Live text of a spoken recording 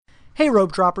Hey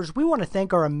Rope Droppers, we want to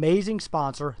thank our amazing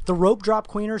sponsor, the Rope Drop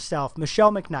Queen herself,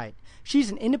 Michelle McKnight. She's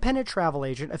an independent travel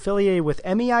agent affiliated with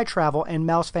MEI Travel and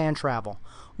Mouse Fan Travel.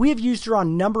 We have used her on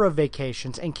a number of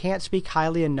vacations and can't speak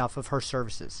highly enough of her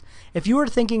services. If you are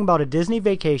thinking about a Disney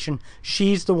vacation,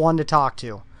 she's the one to talk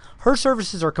to. Her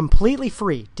services are completely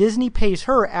free. Disney pays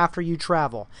her after you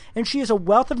travel, and she has a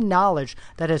wealth of knowledge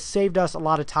that has saved us a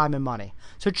lot of time and money.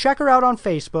 So check her out on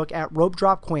Facebook at Rope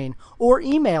Drop Queen or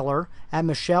email her at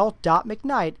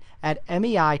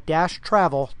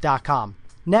michelle.mcknight@mei-travel.com.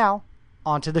 Now,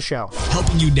 on to the show.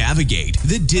 Helping you navigate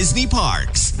the Disney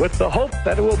parks. With the hope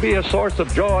that it will be a source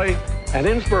of joy and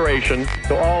inspiration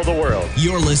to all the world.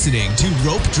 You're listening to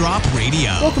Rope Drop Radio.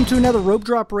 Welcome to another Rope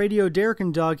Drop Radio. Derek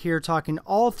and Doug here talking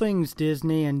all things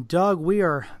Disney. And Doug, we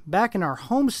are back in our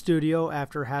home studio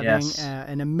after having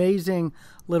an amazing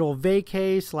little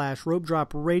vacay / rope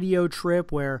drop radio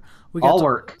trip where we got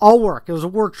all work. It was a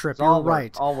work trip. You're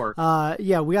right. All work.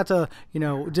 We got to,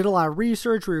 did a lot of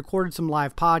research. We recorded some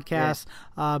live podcasts.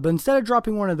 Yeah. But instead of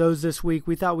dropping one of those this week,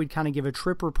 we thought we'd kind of give a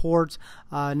trip report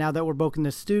now that we're both in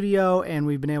the studio and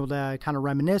we've been able to kind of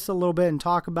reminisce a little bit and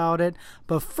talk about it.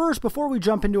 But first, before we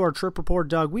jump into our trip report,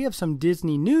 Doug, we have some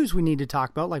Disney news we need to talk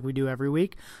about like we do every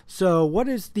week. So what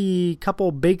is the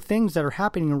couple big things that are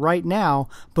happening right now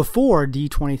before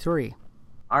D23?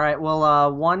 All right,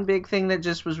 well, one big thing that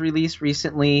just was released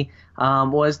recently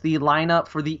was the lineup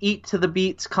for the Eat to the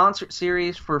Beats concert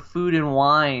series for Food and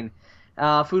Wine.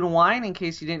 Food and Wine, in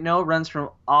case you didn't know, runs from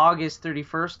August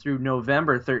 31st through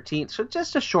November 13th, so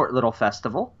just a short little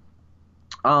festival.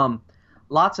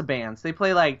 Lots of bands. They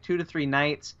play like 2 to 3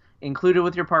 nights, included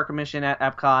with your park admission at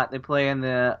Epcot. They play in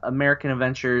the American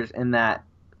Adventures in that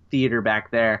theater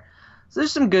back there. So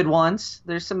there's some good ones.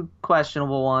 There's some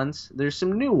questionable ones. There's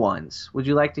some new ones. Would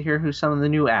you like to hear who some of the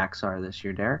new acts are this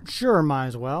year, Derek? Sure, might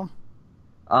as well.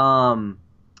 The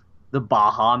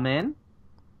Baha Men.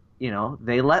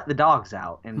 They let the dogs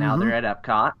out, and now they're at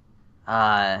Epcot.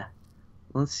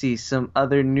 Let's see, some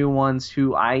other new ones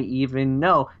who I even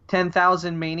know.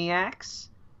 10,000 Maniacs.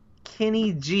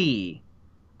 Kenny G.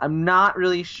 I'm not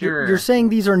really sure. You're saying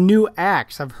these are new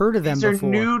acts. I've heard of them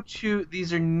before.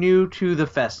 These are new to the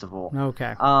festival.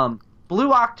 Okay.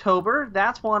 Blue October,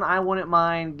 that's one I wouldn't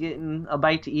mind getting a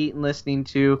bite to eat and listening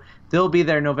to. They'll be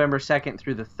there November 2nd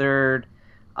through the 3rd.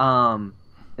 And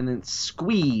then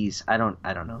Squeeze. I don't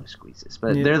know who Squeeze is,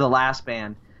 but they're the last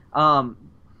band.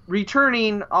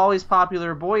 Returning, always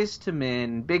popular, Boyz II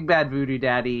Men, Big Bad Voodoo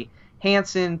Daddy,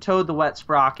 Hanson, Toad the Wet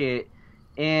Sprocket,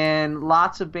 and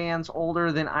lots of bands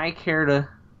older than I care to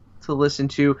listen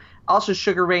to. Also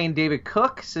Sugar Ray and David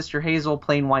Cook, Sister Hazel,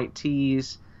 Plain White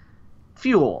Tees,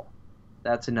 Fuel.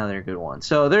 That's another good one.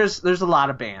 So there's a lot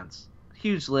of bands.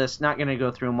 Huge list. Not going to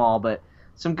go through them all, but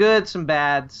some good, some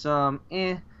bad, some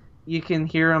You can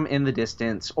hear them in the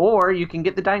distance, or you can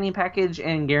get the dining package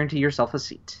and guarantee yourself a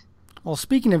seat. Well,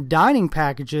 speaking of dining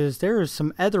packages, there is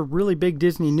some other really big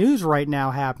Disney news right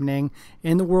now happening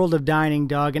in the world of dining,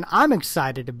 Doug, and I'm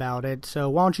excited about it. So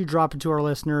why don't you drop it to our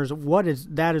listeners what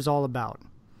that is all about?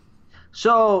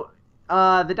 So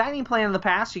the dining plan in the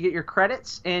past, you get your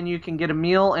credits and you can get a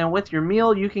meal, and with your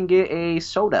meal you can get a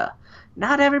soda.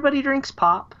 Not everybody drinks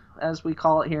pop, as we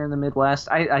call it here in the Midwest.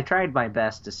 I tried my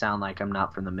best to sound like I'm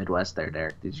not from the Midwest there,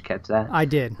 Derek. Did you catch that? I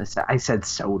did. I said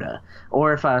soda.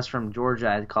 Or if I was from Georgia,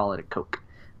 I'd call it a Coke.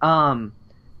 So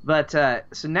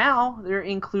now they're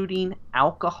including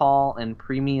alcohol and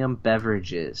premium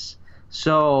beverages.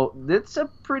 So that's a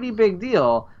pretty big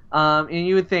deal. And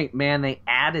you would think, man, they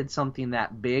added something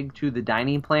that big to the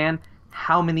dining plan.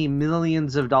 How many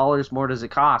millions of dollars more does it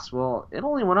cost? Well, it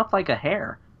only went up like a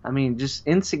hair. I mean, just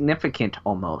insignificant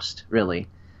almost, really.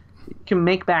 You can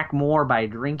make back more by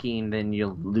drinking than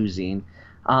you're losing.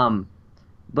 But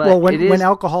when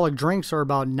alcoholic drinks are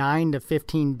about $9 to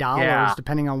 $15,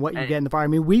 depending on what you get in the bar. I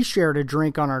mean, we shared a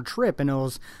drink on our trip, and it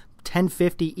was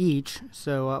 $10.50 each.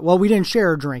 So, we didn't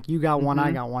share a drink. You got one,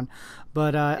 I got one.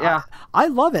 But I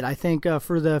love it. I think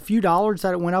for the few dollars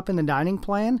that it went up in the dining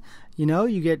plan,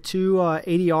 you get 2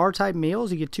 ADR type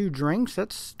meals, you get 2 drinks.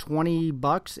 That's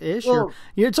 $20-ish. Well,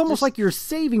 it's almost like you're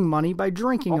saving money by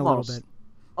drinking a little bit.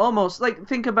 Almost. Like,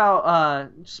 think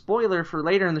about, spoiler for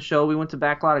later in the show, we went to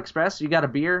Backlot Express. You got a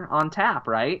beer on tap,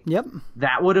 right? Yep.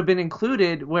 That would have been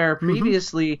included, where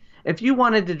previously, if you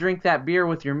wanted to drink that beer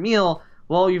with your meal,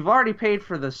 well, you've already paid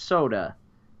for the soda.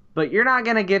 But you're not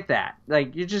going to get that.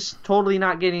 Like, you're just totally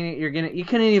not getting it. You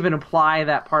couldn't even apply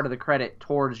that part of the credit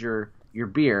towards your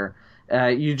beer.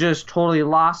 You just totally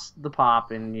lost the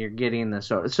pop, and you're getting the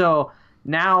soda. So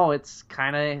now it's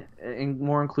kind of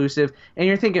more inclusive. And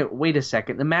you're thinking, wait a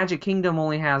second, the Magic Kingdom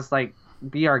only has, like,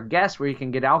 Be Our Guest where you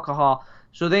can get alcohol.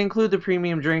 So they include the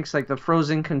premium drinks like the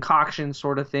frozen concoction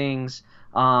sort of things,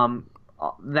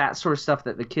 that sort of stuff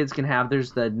that the kids can have.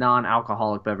 There's the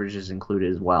non-alcoholic beverages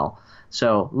included as well.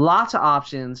 So lots of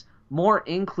options, more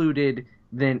included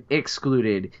than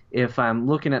excluded if I'm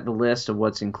looking at the list of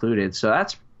what's included. So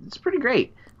it's pretty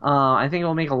great. I think it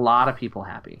will make a lot of people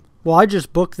happy. Well, I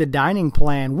just booked the dining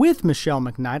plan with Michelle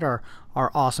McKnight,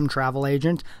 our awesome travel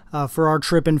agent, for our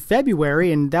trip in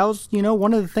February, and that was,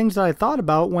 one of the things that I thought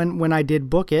about when I did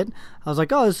book it. I was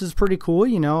like, oh, this is pretty cool,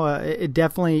 it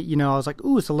definitely, I was like,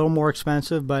 ooh, it's a little more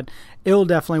expensive, but it'll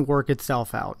definitely work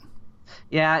itself out.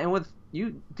 Yeah, and with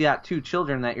you got 2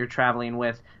 children that you're traveling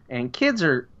with, and kids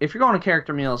are, if you're going to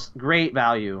character meals, great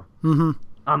value. Mm-hmm.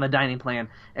 On the dining plan,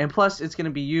 and plus it's going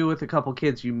to be you with a couple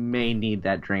kids. You may need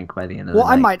that drink by the end of the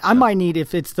night. Well, I might need,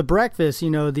 if it's the breakfast,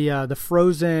 the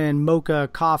frozen mocha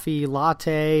coffee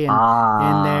latte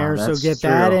in there, so get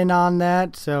that in on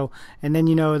that. So, and then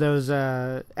those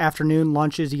afternoon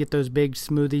lunches, you get those big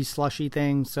smoothie slushy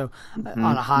things. So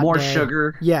on a hot more day,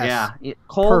 sugar, yes, yeah,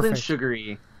 cold perfect. And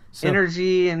sugary,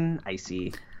 energy and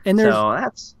icy. And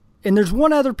there's And there's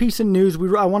one other piece of news.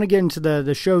 I want to get into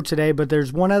the show today, but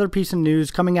there's one other piece of news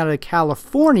coming out of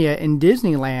California in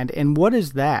Disneyland, and what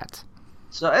is that?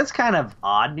 So it's kind of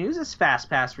odd news. It's Fast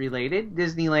Pass related.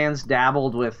 Disneyland's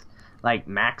dabbled with like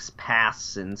Max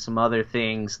Pass and some other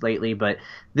things lately, but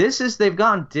they've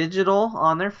gone digital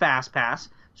on their Fast Pass.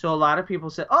 So a lot of people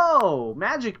say, oh,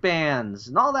 magic bands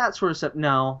and all that sort of stuff.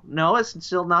 No, it's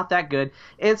still not that good.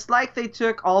 It's like they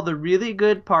took all the really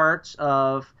good parts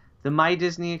of the My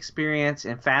Disney Experience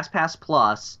and FastPass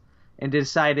Plus and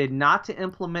decided not to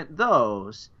implement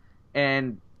those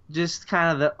and just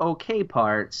kind of the okay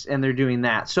parts, and they're doing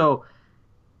that. So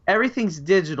everything's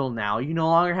digital now. You no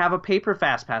longer have a paper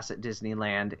FastPass at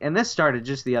Disneyland, and this started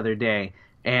just the other day.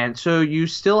 And so you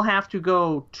still have to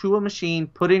go to a machine,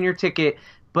 put in your ticket,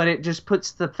 but it just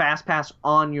puts the FastPass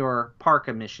on your park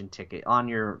admission ticket, on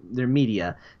their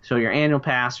media, so your annual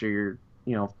pass or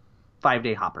your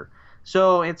 5-day hopper.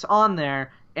 So it's on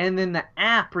there, and then the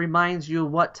app reminds you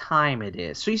what time it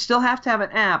is. So you still have to have an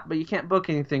app, but you can't book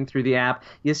anything through the app.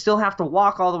 You still have to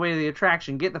walk all the way to the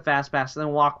attraction, get the Fast Pass, and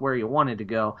then walk where you wanted to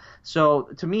go. So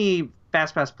to me,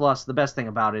 Fast Pass Plus, the best thing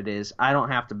about it is I don't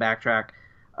have to backtrack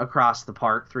across the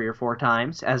park 3 or 4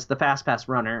 times. As the Fast Pass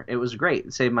runner, it was great.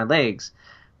 It saved my legs.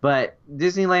 But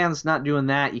Disneyland's not doing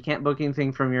that. You can't book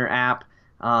anything from your app.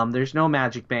 There's no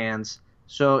magic bands.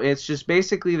 So it's just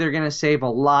basically they're going to save a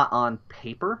lot on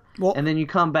paper, and then you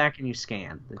come back and you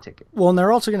scan the ticket. Well, and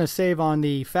they're also going to save on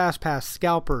the FastPass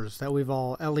scalpers that we've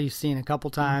all at least seen a couple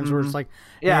times, where it's like,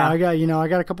 yeah, I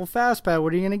got a couple FastPass.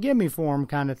 What are you going to give me for them,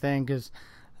 kind of thing? Because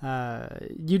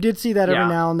you did see that every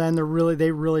now and then.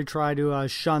 They really try to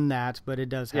shun that, but it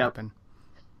does happen.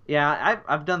 Yeah,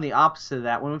 I've done the opposite of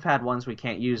that. When we've had ones we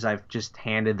can't use, I've just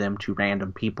handed them to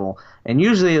random people. And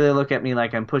usually they look at me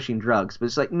like I'm pushing drugs. But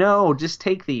it's like, no, just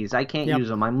take these. I can't use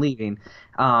them. I'm leaving.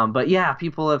 But yeah,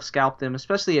 people have scalped them,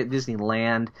 especially at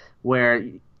Disneyland, where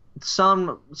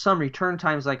some return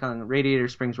times, like on Radiator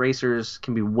Springs Racers,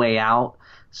 can be way out.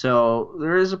 So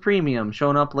there is a premium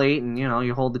showing up late, and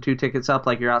you hold the 2 tickets up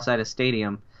like you're outside a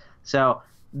stadium. So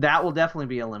that will definitely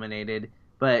be eliminated.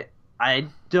 But I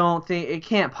don't think it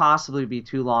can't possibly be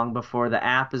too long before the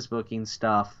app is booking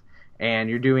stuff and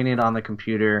you're doing it on the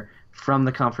computer from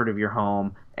the comfort of your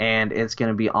home, and it's going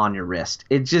to be on your wrist.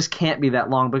 It just can't be that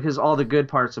long, because all the good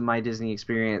parts of My Disney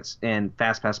Experience and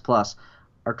FastPass Plus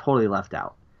are totally left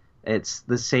out. It's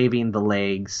the saving the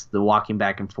legs, the walking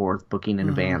back and forth, booking in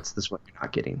advance. That's what you're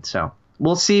not getting. So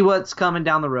we'll see what's coming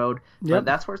down the road, but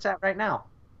that's where it's at right now.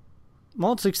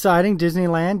 Well, it's exciting.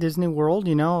 Disneyland, Disney World,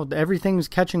 everything's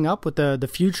catching up with the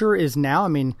future is now. I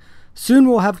mean, soon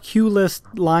we'll have queue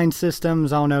list line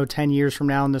systems. I don't know, 10 years from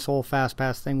now, and this whole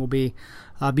FastPass thing will be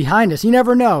behind us. You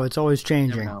never know. It's always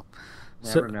changing.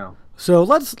 Never know. So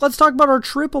let's talk about our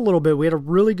trip a little bit. We had a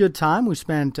really good time. We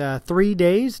spent 3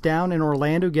 days down in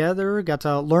Orlando together. Got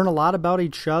to learn a lot about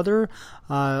each other.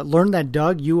 Learned that,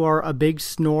 Doug, you are a big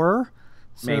snorer.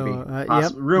 So, maybe.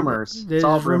 Rumors. It's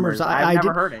all rumors. I've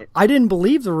never heard it. I didn't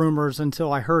believe the rumors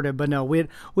until I heard it, but no, we had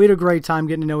a great time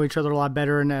getting to know each other a lot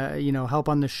better, and help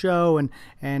on the show,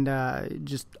 and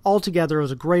just altogether it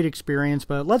was a great experience.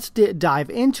 But let's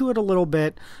dive into it a little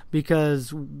bit,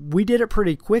 because we did it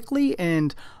pretty quickly,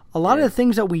 and a lot of the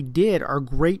things that we did are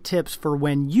great tips for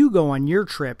when you go on your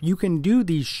trip. You can do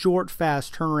these short,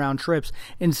 fast turnaround trips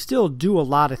and still do a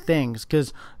lot of things,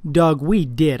 because, Doug, we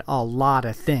did a lot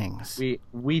of things.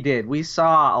 We did. We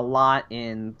saw a lot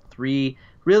in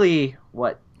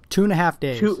 2.5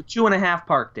 days. 2.5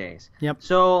 park days. Yep.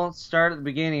 So let's start at the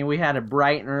beginning. We had a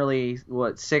bright and early,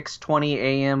 6:20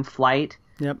 a.m. flight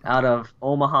out of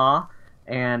Omaha.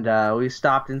 And we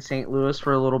stopped in St. Louis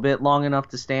for a little bit, long enough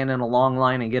to stand in a long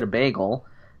line and get a bagel.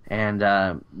 And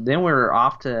then we were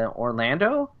off to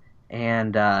Orlando.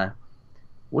 And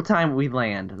what time did we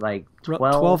land? Like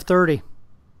 12:30.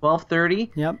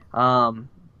 12:30? Yep.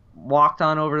 Walked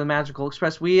on over to the Magical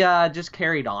Express. We just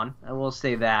carried on, I will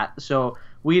say that. So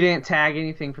we didn't tag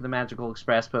anything for the Magical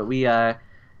Express, but we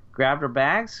grabbed our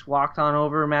bags, walked on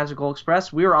over Magical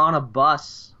Express. We were on a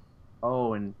bus.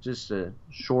 Oh, in just a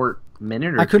short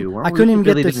minute or two. I couldn't even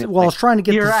get this. Well, I was trying to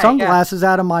get the sunglasses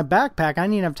out of my backpack. I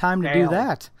didn't even have time to do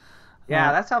that.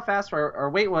 Yeah, that's how fast our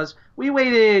wait was. We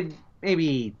waited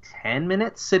maybe 10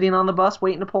 minutes sitting on the bus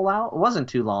waiting to pull out. It wasn't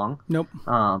too long. Nope.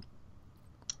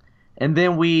 And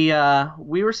then we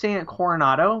were staying at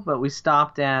Coronado, but we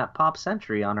stopped at Pop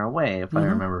Century on our way, if I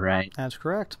remember right. That's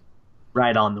correct.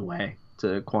 Right on the way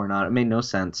to Coronado. It made no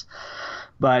sense.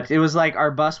 But it was like our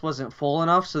bus wasn't full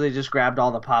enough, so they just grabbed all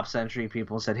the Pop Century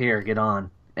people and said, here, get on.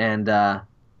 And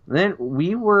then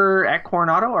we were at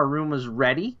Coronado. Our room was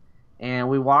ready, and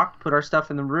we walked, put our stuff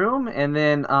in the room, and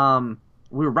then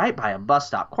we were right by a bus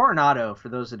stop. Coronado, for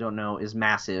those that don't know, is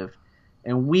massive.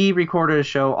 And we recorded a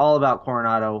show all about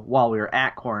Coronado while we were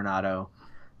at Coronado.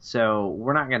 So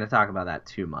we're not going to talk about that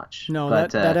too much. No,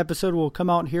 but, that episode will come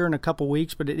out here in a couple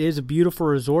weeks, but it is a beautiful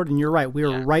resort. And you're right. We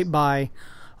were right by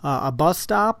a bus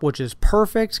stop, which is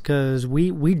perfect because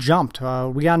we jumped.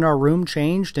 We got in our room,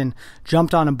 changed, and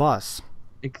jumped on a bus.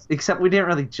 Except we didn't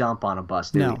really jump on a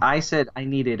bus, did we? I said I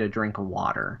needed a drink of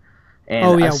water.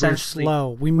 And we're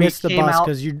slow. We missed the bus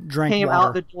because you drank water. Came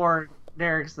out the door.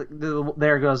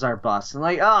 There goes our bus. And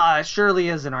it surely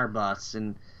isn't our bus.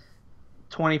 And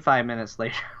 25 minutes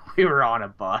later, we were on a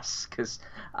bus because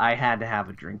I had to have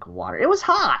a drink of water. It was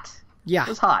hot. Yeah. It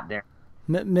was hot there.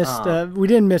 We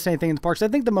didn't miss anything in the parks. I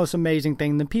think the most amazing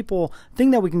thing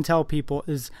that we can tell people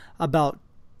is about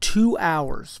 2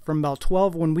 hours from about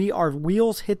 12 when our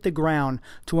wheels hit the ground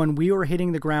to when we were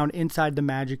hitting the ground inside the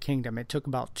Magic Kingdom. It took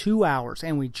about 2 hours,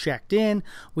 and we checked in.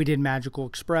 We did Magical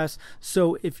Express.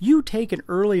 So if you take an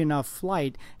early enough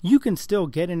flight, you can still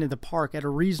get into the park at a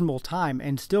reasonable time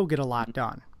and still get a lot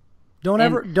done. Don't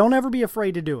ever be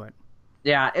afraid to do it.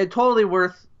 Yeah, it's totally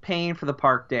worth paying for the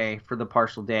park day, for the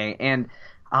partial day. And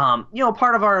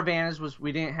part of our advantage was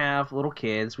we didn't have little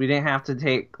kids. We didn't have to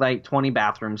take 20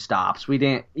 bathroom stops. We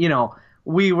didn't,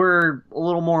 we were a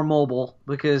little more mobile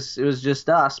because it was just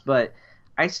us. But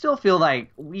I still feel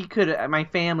like my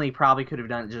family probably could have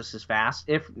done it just as fast,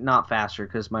 if not faster,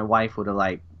 because my wife would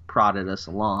have prodded us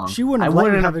along. She wouldn't have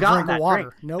let you have a drink of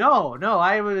water. Nope. No,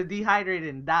 I would have dehydrated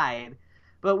and died.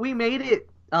 But we made it.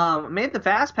 Made the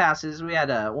fast passes. We had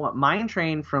a mine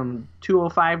train from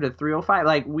 205 to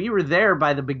 305. We were there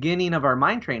by the beginning of our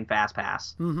mine train fast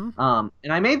pass. Mm-hmm.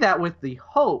 And I made that with the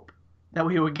hope that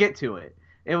we would get to it.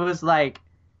 It was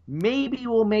maybe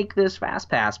we'll make this fast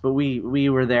pass, but we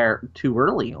were there too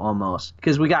early almost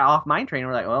because we got off mine train.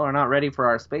 We're we're not ready for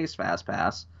our space fast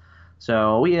pass.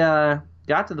 So we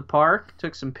got to the park,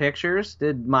 took some pictures,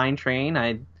 did mine train.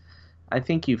 I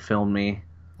think you filmed me.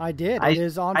 I did. It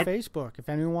is on Facebook if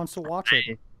anyone wants to watch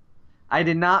it. I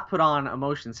did not put on a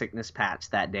motion sickness patch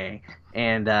that day,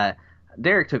 and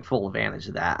Derek took full advantage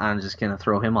of that. I'm just going to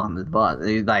throw him on the bus.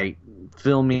 He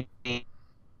filmed me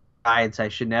rides I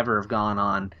should never have gone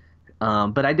on.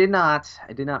 But I did not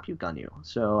puke on you,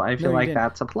 so I feel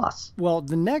that's a plus. Well,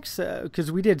 the next,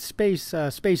 because we did Space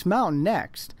Mountain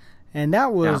next, and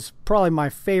that was probably my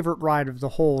favorite ride of the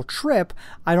whole trip.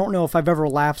 I don't know if I've ever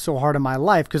laughed so hard in my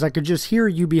life because I could just hear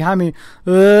you behind me,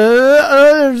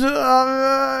 and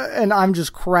I'm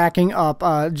just cracking up,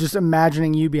 just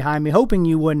imagining you behind me, hoping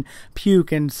you wouldn't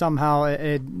puke and somehow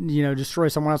it destroy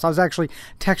someone else. I was actually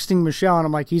texting Michelle, and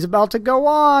I'm like, he's about to go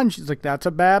on. She's like, that's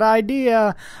a bad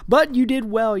idea. But you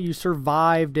did well. You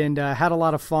survived and had a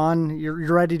lot of fun.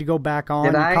 You're ready to go back on.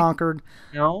 Did I? Conquered.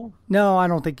 No, I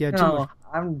don't think you had too much.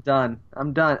 I'm done.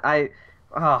 That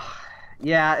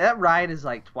ride is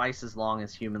twice as long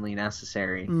as humanly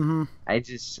necessary. Mm-hmm.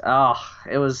 It's a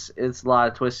lot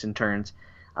of twists and turns.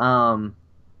 I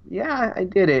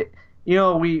did it.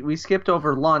 We skipped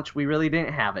over lunch. We really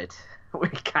didn't have it. We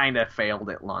kind of failed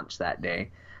at lunch that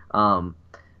day. But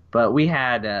I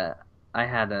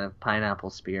had a pineapple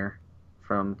spear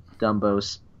from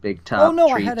Dumbo's Big Top. Oh no,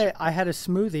 treats. I had a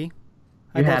smoothie.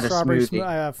 You had a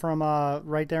smoothie from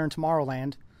right there in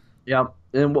Tomorrowland. Yep.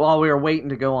 And while we were waiting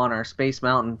to go on our Space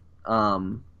Mountain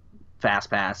fast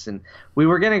pass, and we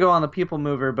were going to go on the People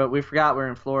Mover, but we forgot we're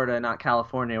in Florida, not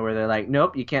California, where they're like,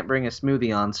 nope, you can't bring a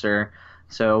smoothie on, sir.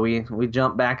 So we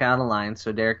jumped back out of line,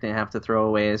 so Derek didn't have to throw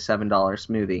away his $7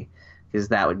 smoothie, because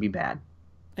that would be bad.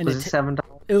 And was it $7?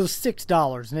 It was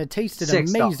 $6, and it tasted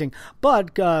 $6. amazing.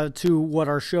 But to what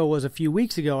our show was a few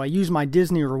weeks ago, I used my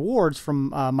Disney rewards from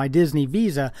my Disney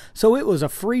Visa, so it was a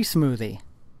free smoothie.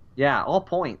 Yeah, all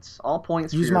points. All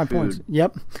points Use for your my food. points.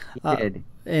 Yep. You did.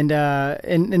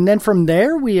 And then from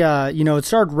there we it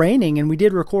started raining, and we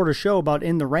did record a show about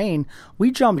In the Rain.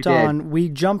 We jumped on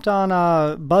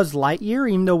Buzz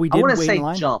Lightyear, even though we did wait in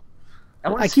line. Jump.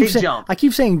 I keep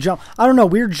saying jump. I don't know.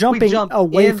 We were jumping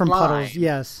away from line. puddles.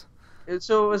 Yes.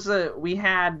 So it was we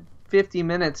had 50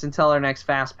 minutes until our next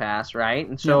Fast Pass, right?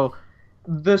 And so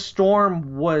the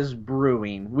storm was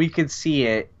brewing. We could see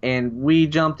it, and we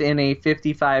jumped in a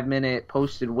 55-minute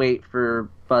posted wait for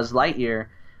Buzz Lightyear.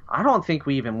 I don't think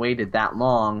we even waited that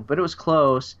long, but it was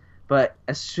close. But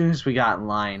as soon as we got in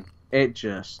line, it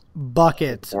just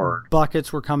buckets were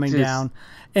coming down.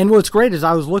 And what's great is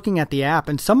I was looking at the app,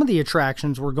 and some of the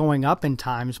attractions were going up in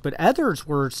times, but others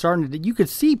were starting to. You could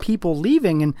see people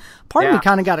leaving, and part of me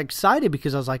kind of got excited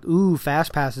because I was like, "Ooh,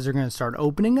 Fast Passes are going to start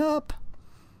opening up."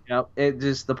 Yep,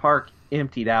 the park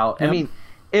emptied out. Yep. I mean,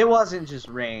 it wasn't just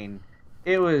rain;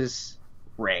 it was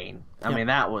rain. I mean,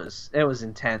 it was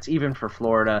intense, even for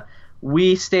Florida.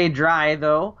 We stayed dry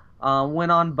though.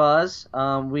 Went on Buzz.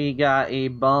 We got a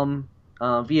bum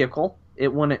vehicle.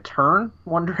 It wouldn't turn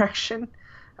one direction.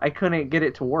 I couldn't get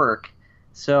it to work,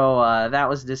 so that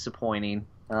was disappointing.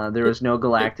 There was no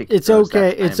Galactic. It's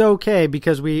okay. It's okay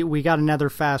because we got another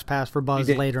Fast Pass for Buzz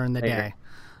later in the day.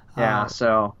 Yeah.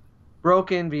 So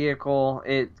broken vehicle.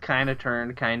 It kind of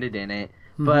turned, kind of didn't.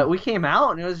 But we came out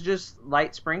and it was just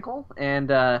light sprinkle, and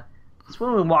that's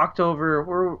when we walked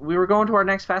over. We were going to our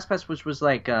next Fast Pass, which was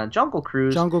like Jungle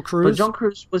Cruise. Jungle Cruise. But Jungle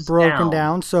Cruise was broken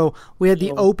down. So we had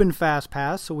the open Fast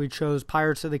Pass. So we chose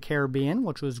Pirates of the Caribbean,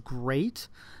 which was great.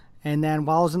 And then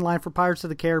while I was in line for Pirates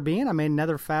of the Caribbean, I made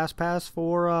another Fast Pass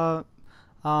for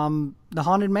the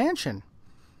Haunted Mansion.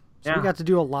 So we got to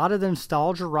do a lot of the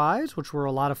nostalgia rides, which were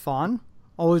a lot of fun.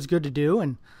 Always good to do,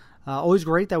 and always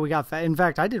great that we got. In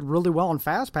fact, I did really well on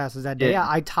Fast Passes that day.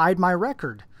 I tied my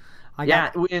record.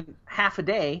 In half a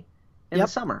day in the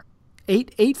summer.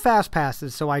 Eight Fast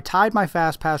Passes, so I tied my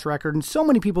Fast Pass record, and so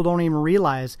many people don't even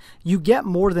realize you get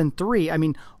more than 3. I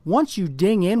mean, once you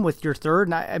ding in with your third,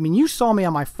 and I mean, you saw me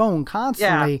on my phone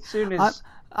constantly. Yeah,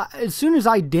 as soon as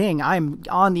I ding, I'm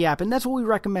on the app, and that's what we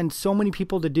recommend so many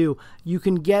people to do. You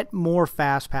can get more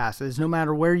Fast Passes. No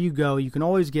matter where you go, you can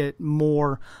always get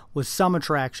more with some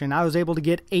attraction. I was able to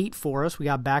get 8 for us. We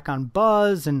got back on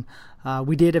Buzz, and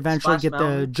we did eventually Splash get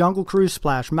Mountain. the Jungle Cruise,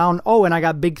 Splash Mountain. Oh, and I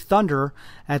got Big Thunder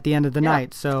at the end of the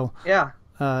night. So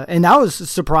and that was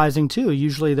surprising, too.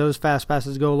 Usually those Fast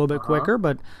Passes go a little bit quicker,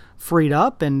 but freed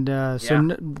up. And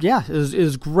it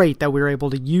was great that we were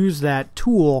able to use that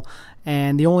tool.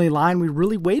 And the only line we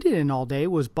really waited in all day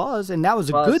was Buzz, and that was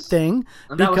a good thing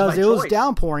because it was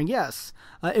downpouring. Yes,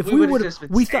 if we would,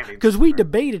 we thought because we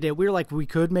debated it, we were like we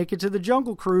could make it to the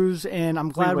Jungle Cruise, and I'm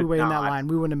glad we waited in that line.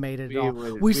 We wouldn't have made it at all.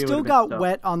 We still got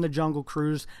wet on the Jungle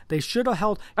Cruise. They should have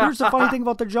held. Here's the funny thing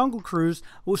about the Jungle Cruise.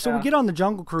 Well, so we get on the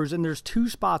Jungle Cruise, and there's 2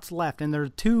 spots left, and there's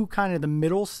 2 kind of the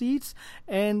middle seats,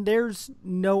 and there's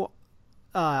no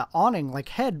awning like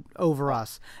head over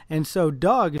us, and so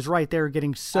Doug is right there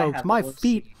getting soaked. My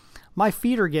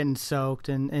feet are getting soaked,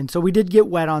 and so we did get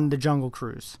wet on the Jungle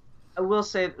Cruise. I will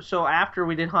say, so after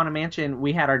we did Haunted Mansion,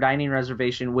 we had our dining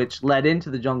reservation, which led into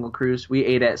the Jungle Cruise. We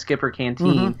ate at Skipper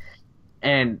Canteen,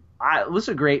 and it was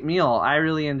a great meal. I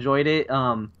really enjoyed it.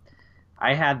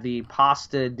 I had the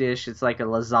pasta dish. It's like a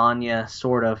lasagna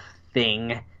sort of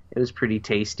thing. It was pretty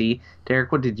tasty.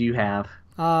 Derek, what did you have?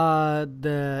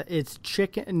 It's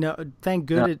chicken. No, thank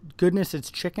goodness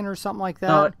it's chicken or something like that.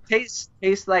 No, it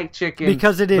tastes like chicken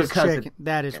because it is chicken.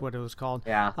 That is what it was called.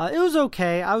 Yeah, it was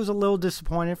okay. I was a little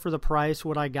disappointed for the price,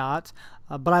 what I got,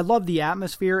 but I love the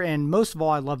atmosphere, and most of all,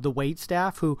 I love the wait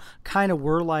staff who kind of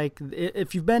were like,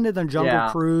 if you've been to the Jungle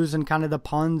Cruise and kind of the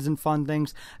puns and fun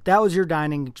things, that was your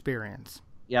dining experience.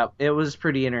 Yep, it was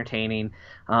pretty entertaining.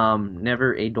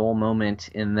 Never a dull moment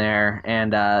in there.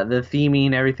 And the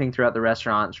theming, everything throughout the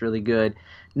restaurant is really good.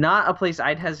 Not a place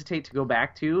I'd hesitate to go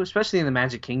back to, especially in the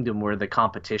Magic Kingdom where the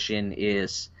competition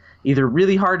is either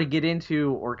really hard to get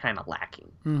into or kind of lacking.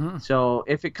 Mm-hmm. So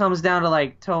if it comes down to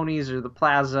like Tony's or the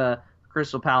Plaza,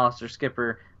 Crystal Palace or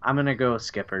Skipper, I'm going to go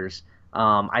Skipper's.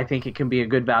 I think it can be a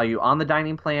good value on the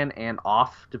dining plan and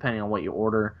off, depending on what you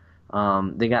order.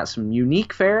 They got some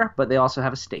unique fare, but they also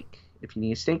have a steak if you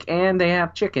need a steak, and they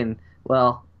have chicken.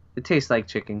 Well, It tastes like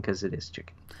chicken because it is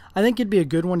chicken. I think it'd be a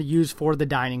good one to use for the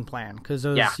dining plan because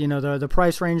those, the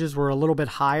price ranges were a little bit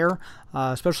higher.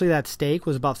 Especially that steak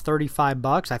was about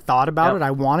 $35. I thought about it.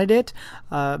 I wanted it.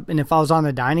 And if I was on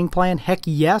the dining plan, heck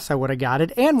yes, I would have got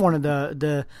it. And one of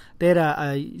they had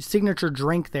a signature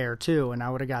drink there too, and I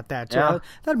would have got that too. Yeah.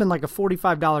 That'd been like a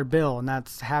 $45 bill, and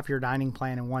that's half your dining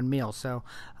plan in one meal. So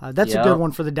that's a good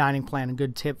one for the dining plan. A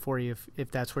good tip for you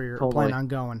if that's where you're planning on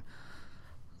going.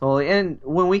 Totally. And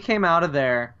when we came out of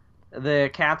there,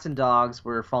 the cats and dogs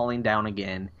were falling down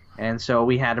again, and so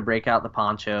we had to break out the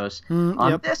ponchos.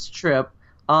 On this trip,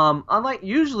 unlike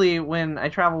usually when I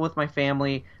travel with my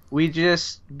family, we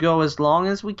just go as long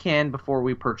as we can before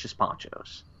we purchase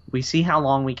ponchos. We see how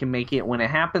long we can make it. When it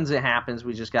happens, it happens.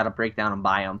 We just got to break down and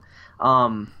buy them.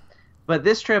 But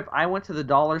this trip, I went to the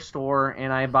dollar store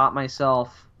and I bought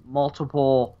myself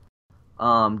multiple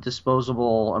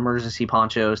disposable emergency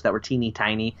ponchos that were teeny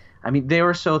tiny. I mean, they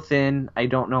were so thin, I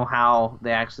don't know how they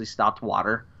actually stopped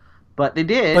water. But they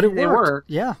did. But it they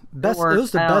worked. Yeah. It was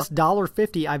the best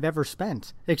 $1.50 I've ever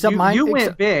spent. Except mine. You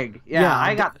went big. Yeah,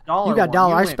 I got the dollar. You got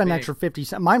dollar. I spent big. an extra 50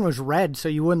 cents. Mine was red, so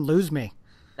you wouldn't lose me.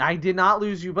 I did not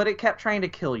lose you, but it kept trying to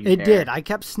kill you. It did. I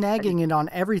kept snagging it on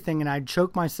everything, and I'd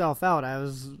choke myself out.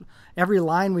 Every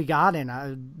line we got in,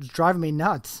 it was driving me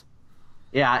nuts.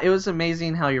 Yeah, it was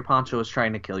amazing how your poncho was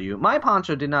trying to kill you. My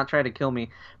poncho did not try to kill me,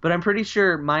 but I'm pretty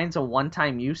sure mine's a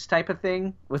one-time use type of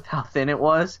thing with how thin it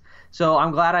was. So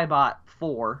I'm glad I bought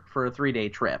 4 for a 3-day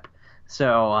trip.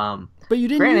 So, but you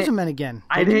didn't use them again.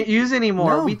 I didn't use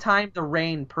anymore. No. We timed the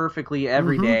rain perfectly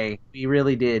every day. We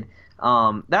really did.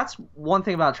 That's one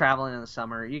thing about traveling in the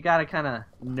summer. You got to kind of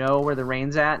know where the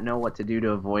rain's at, know what to do to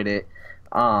avoid it.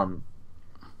 So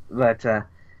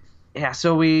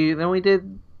we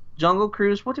did Jungle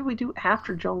Cruise. What did we do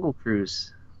after Jungle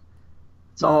Cruise?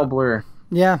 It's all a blur.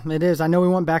 Yeah, it is. I know we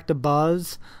went back to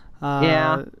Buzz.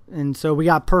 And so we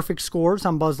got perfect scores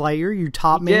on Buzz Lightyear. You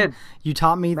taught me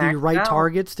the right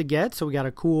targets to get, so we got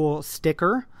a cool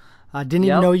sticker. Didn't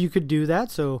even know you could do that,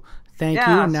 so thank you.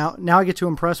 And now I get to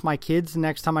impress my kids the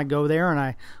next time I go there, and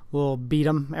I will beat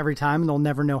them every time, and they'll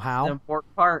never know how. The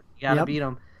important part, you got to beat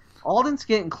them. Alden's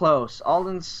getting close.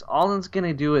 Alden's going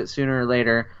to do it sooner or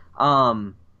later.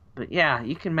 But yeah,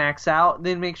 you can max out.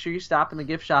 Then make sure you stop in the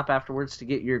gift shop afterwards to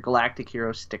get your Galactic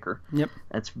Hero sticker. Yep.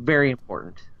 That's very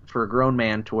important for a grown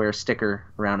man to wear a sticker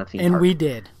around a theme park. And we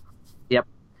did. Yep.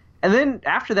 And then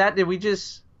after that, did we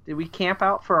camp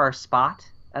out for our spot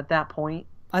at that point?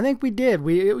 I think we did.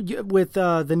 With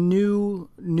the new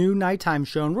nighttime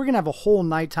show, and we're gonna have a whole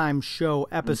nighttime show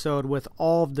episode with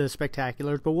all of the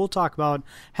spectaculars. But we'll talk about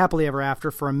Happily Ever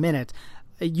After for a minute.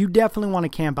 You definitely want to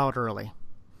camp out early.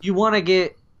 You want to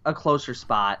get a closer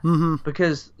spot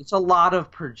because it's a lot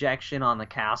of projection on the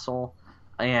castle,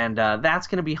 and that's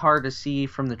going to be hard to see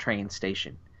from the train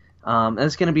station.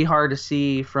 It's going to be hard to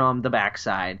see from the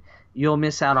backside. You'll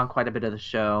miss out on quite a bit of the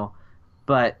show,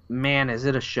 but man, is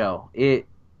it a show. It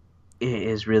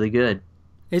is really good.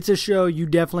 It's a show you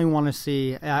definitely want to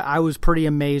see. I was pretty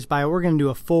amazed by it. We're going to do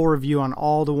a full review on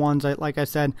all the ones, like I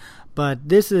said, but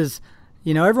this is,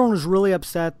 everyone was really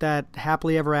upset that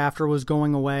Happily Ever After was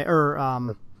going away,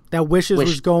 or that Wishes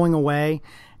was going away,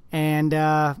 and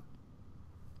I'm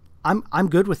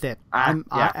good with it.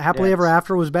 Happily Ever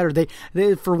After was better.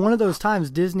 They for one of those times,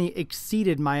 Disney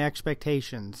exceeded my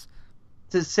expectations.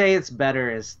 To say it's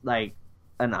better is like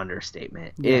an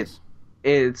understatement. Yes.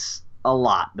 It's a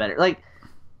lot better. Like,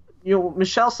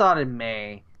 Michelle saw it in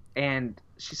May, and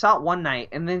she saw it one night,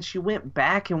 and then she went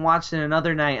back and watched it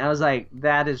another night. I was like,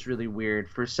 that is really weird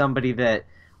for somebody that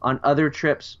on other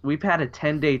trips, we've had a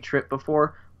 10-day trip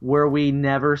before where we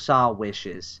never saw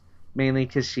Wishes, mainly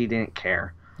because she didn't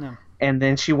care. No. And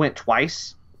then she went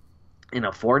twice in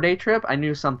a 4-day trip. I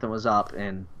knew something was up,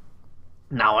 and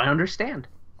now I understand.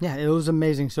 Yeah, it was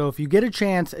amazing. So if you get a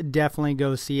chance, definitely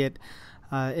go see it.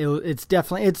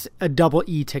 It's a double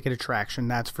E-ticket attraction,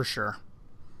 that's for sure.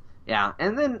 Yeah,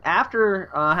 and then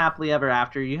after Happily Ever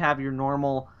After, you have your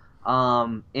normal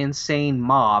insane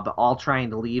mob all trying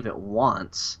to leave at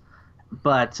once.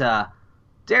 But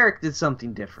Derek did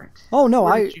something different. Oh, no,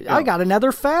 I got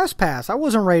another Fast Pass. I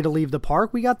wasn't ready to leave the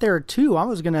park. We got there at 2. I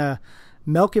was going to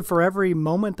milk it for every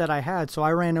moment that I had. So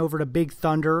I ran over to Big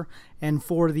Thunder, and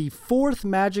for the 4th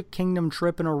Magic Kingdom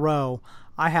trip in a row,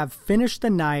 I have finished the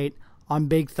night on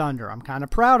Big Thunder. I'm kind of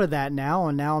proud of that now,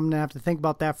 and now I'm going to have to think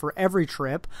about that for every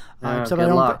trip. Except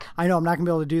I know I'm not going to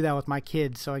be able to do that with my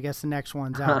kids, so I guess the next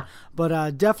one's out.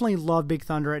 But definitely love Big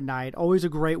Thunder at night. Always a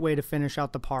great way to finish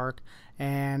out the park,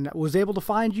 and was able to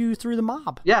find you through the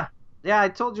mob. Yeah, I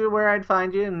told you where I'd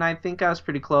find you, and I think I was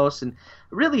pretty close. And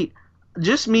really,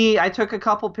 Just me. I took a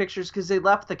couple pictures because they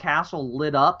left the castle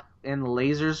lit up and the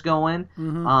lasers going.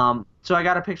 So I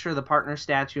got a picture of the partner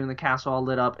statue and the castle all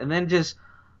lit up, and then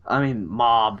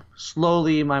mob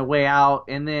slowly my way out,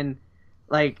 and then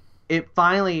it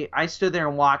finally. I stood there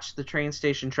and watched the train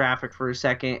station traffic for a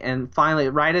second, and finally,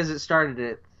 right as it started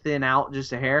to thin out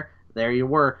just a hair, there you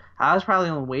were. I was probably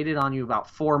only waited on you about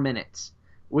 4 minutes,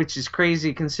 which is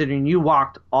crazy considering you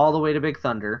walked all the way to Big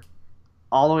Thunder,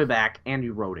 all the way back, and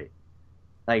you rode it.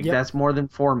 That's more than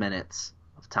 4 minutes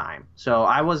of time. So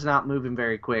I was not moving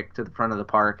very quick to the front of the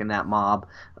park and that mob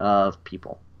of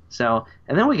people. So,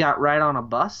 and then we got right on a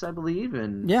bus, I believe,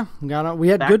 and we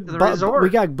had good resort. We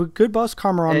got good bus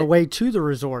karma on the way to the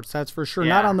resorts. That's for sure.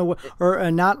 Not on the way, or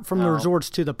not from the resorts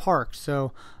to the park.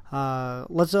 So,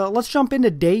 let's jump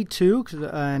into day 2,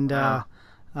 and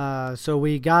so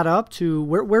we got up to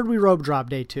where did we rope drop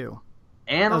day 2?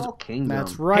 Animal Kingdom.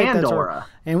 That's right. Pandora.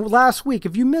 And last week,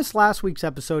 if you missed last week's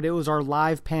episode, it was our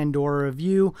live Pandora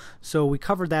review. So we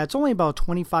covered that. It's only about a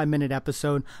 25-minute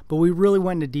episode, but we really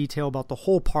went into detail about the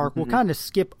whole park. We'll kind of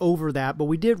skip over that, but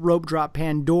we did rope drop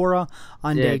Pandora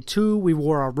on day 2. We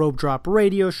wore our rope drop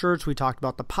radio shirts. We talked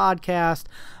about the podcast,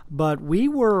 but we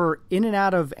were in and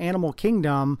out of Animal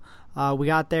Kingdom. We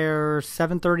got there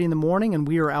 7:30 in the morning, and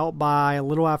we were out by a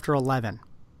little after 11.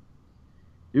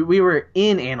 We were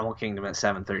in Animal Kingdom at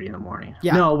 7:30 in the morning.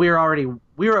 Yeah. No, we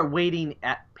were waiting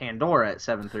at Pandora at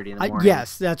 7:30 in the morning.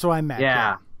 Yes, that's what I meant.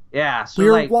 Yeah. So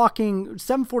we were walking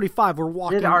 7:45. We're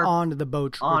walking onto the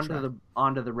boat onto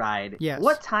the ride. Yes.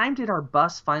 What time did our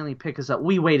bus finally pick us up?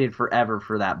 We waited forever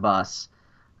for that bus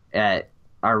at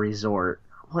our resort,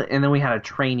 and then we had a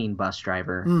training bus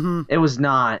driver. It was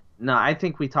not. No, I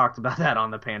think we talked about that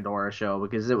on the Pandora show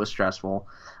because it was stressful.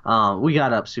 We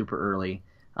got up super early.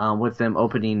 With them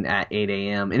opening at 8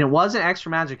 a.m. And it wasn't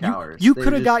extra magic hours. You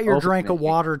could have got your drink of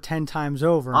water 10 times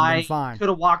over and been fine. I could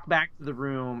have walked back to the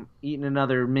room, eaten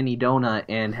another mini donut,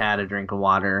 and had a drink of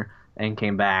water and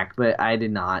came back. But I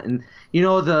did not. And,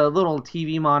 the little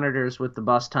TV monitors with the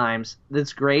bus times,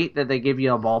 that's great that they give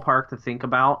you a ballpark to think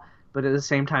about. But at the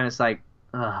same time, it's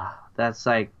that's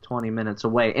 20 minutes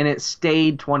away. And it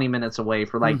stayed 20 minutes away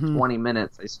for 20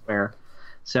 minutes, I swear.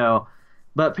 So...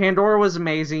 But Pandora was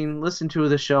amazing. Listen to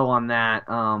the show on that.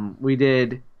 We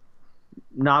did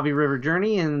Navi River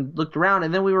Journey and looked around,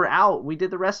 and then we were out. We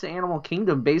did the rest of Animal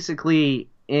Kingdom basically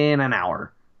in an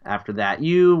hour after that.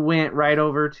 You went right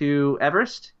over to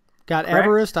Everest? Got correct?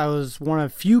 Everest. I was one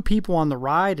of few people on the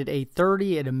ride at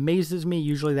 8:30. It amazes me.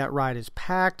 Usually that ride is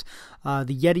packed. The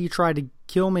Yeti tried to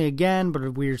kill me again,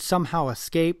 but we somehow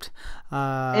escaped.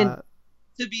 And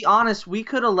to be honest, we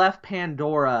could have left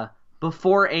Pandora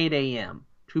before 8 a.m.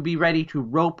 to be ready to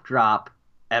rope drop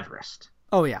Everest.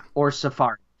 Oh, yeah. Or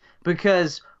Safari.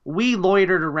 Because we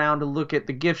loitered around to look at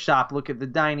the gift shop, look at the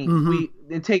dining.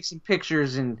 And take some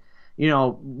pictures and,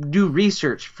 do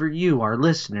research for you, our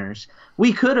listeners.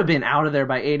 We could have been out of there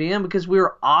by 8 a.m. because we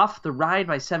were off the ride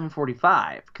by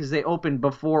 7:45 because they opened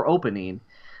before opening.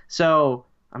 So,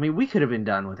 we could have been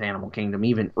done with Animal Kingdom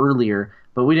even earlier,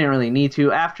 but we didn't really need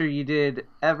to. After you did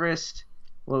Everest...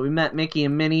 Well, we met Mickey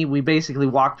and Minnie. We basically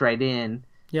walked right in.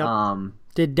 Yep.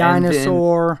 Did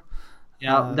Dinosaur.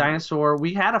 Dinosaur.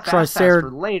 We had a fast pass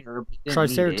for later.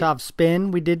 Triceratops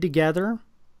spin we did together.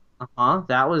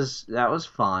 That was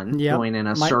fun. Yep. Going in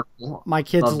a circle. My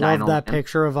kids loved that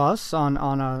picture of us on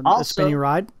a spinning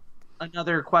ride.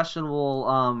 Another questionable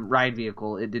ride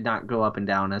vehicle. It did not go up and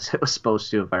down as it was supposed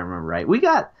to, if I remember right. We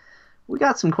got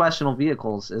some questionable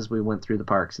vehicles as we went through the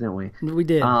parks, didn't we? We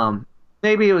did.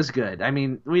 Maybe it was good.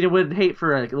 We would hate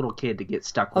for a little kid to get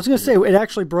stuck with I was going to say, it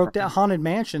actually broke down. Haunted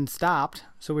Mansion stopped,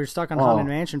 so we were stuck on Haunted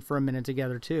Mansion for a minute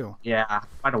together, too. Yeah,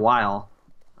 quite a while.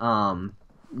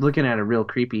 Looking at a real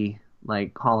creepy,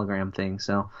 hologram thing.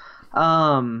 So,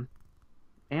 Animal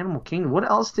Kingdom. What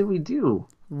else did we do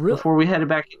before we headed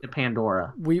back into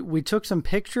Pandora? We took some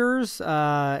pictures,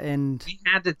 and... We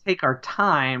had to take our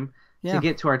time to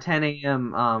get to our 10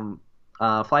 a.m.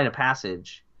 Flight of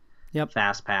Passage. Yep.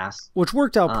 Fast Pass. Which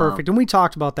worked out perfect, and we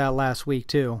talked about that last week,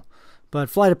 too. But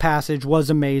Flight of Passage was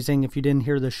amazing if you didn't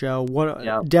hear the show.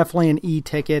 Definitely an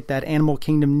e-ticket that Animal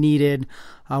Kingdom needed.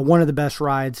 One of the best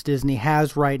rides Disney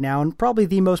has right now, and probably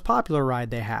the most popular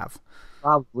ride they have.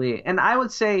 Probably. And I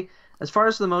would say, as far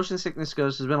as the motion sickness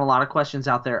goes, there's been a lot of questions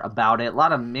out there about it, a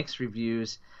lot of mixed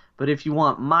reviews. But if you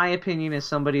want my opinion as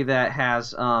somebody that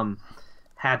has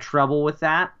had trouble with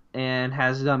that and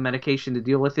has done medication to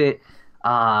deal with it,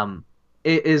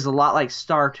 it is a lot like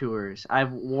Star Tours. I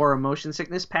wore a motion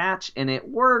sickness patch, and it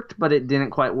worked, but it didn't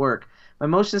quite work. My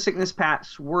motion sickness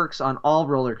patch works on all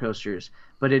roller coasters,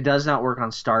 but it does not work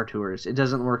on Star Tours. It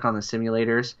doesn't work on the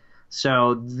simulators.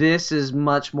 So this is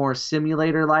much more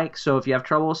simulator-like. So if you have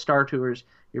trouble with Star Tours,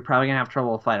 you're probably going to have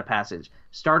trouble with Flight of Passage.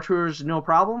 Star Tours, no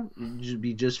problem. You'd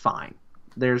be just fine.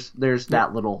 There's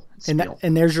that little skill.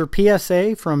 And there's your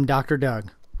PSA from Dr.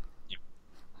 Doug.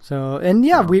 So, and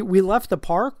yeah, we left the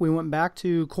park. We went back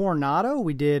to Coronado.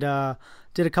 We did a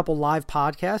couple live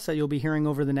podcasts that you'll be hearing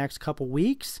over the next couple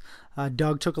weeks.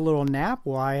 Doug took a little nap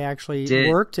while I actually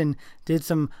worked and did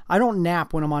some. I don't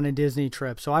nap when I'm on a Disney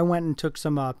trip, so I went and took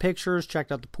some pictures,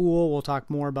 checked out the pool. We'll talk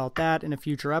more about that in a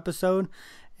future episode.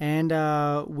 And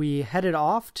we headed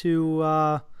off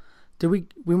to. Did we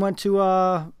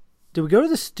go to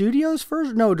the studios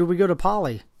first? No, did we go to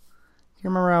Poly? You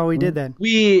remember how we did that?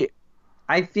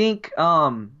 I think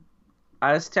I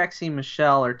was texting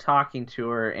Michelle or talking to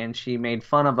her, and she made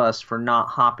fun of us for not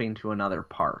hopping to another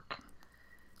park.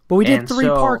 But we did 3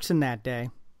 parks in that day.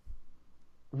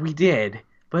 We did,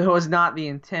 but it was not the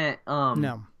intent.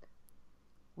 No.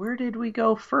 Where did we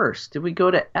go first? Did we go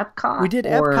to Epcot? We did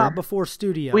Epcot before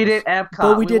Studios. We did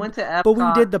Epcot. We went to Epcot. But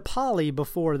we did the Poly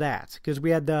before that because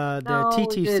we had the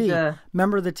TTC.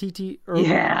 Remember the TT?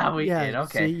 Yeah, we did.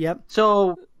 Okay. See, yep.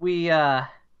 So we, how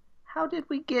did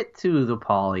we get to the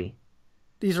Poly?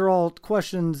 These are all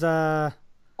questions. Why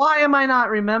am I not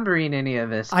remembering any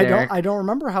of this, Derek? I don't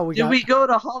remember how we got. Did we go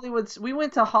to Hollywood? We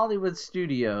went to Hollywood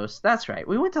Studios. That's right.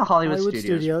 We went to Hollywood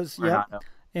Studios. Yep.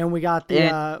 And we got the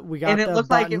and it looked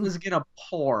like it was gonna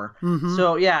pour. Mm-hmm.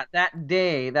 So yeah, that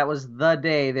was the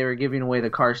day they were giving away the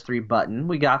Cars 3 button.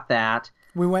 We got that.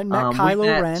 We went and met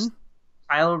Kylo Ren.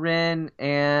 Kylo Ren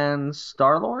and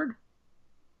Star-Lord?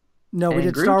 No, we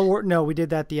did Groot? Star Wars. No, we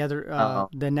did that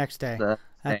the next day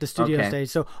at the studio stage.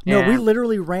 So no, we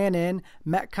literally ran in,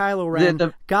 met Kylo Ren,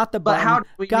 got the button,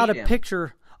 got a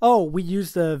picture. Oh, we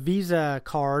used the Visa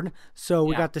card, so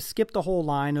we got to skip the whole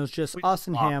line. It was just us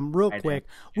and him real quick.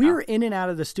 Yeah. We were in and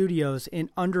out of the studios in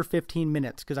under 15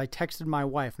 minutes because I texted my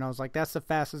wife, and I was like, that's the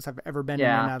fastest I've ever been in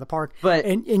and out of the park. But,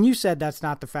 and you said that's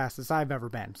not the fastest I've ever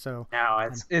been. So no,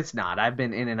 it's not. I've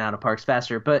been in and out of parks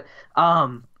faster. But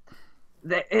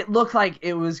it looked like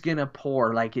it was going to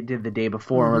pour like it did the day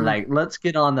before. Mm-hmm. We're like, let's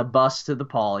get on the bus to the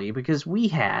Poly because we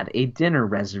had a dinner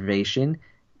reservation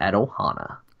at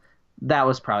Ohana. That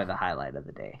was probably the highlight of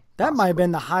the day. That might have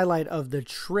been the highlight of the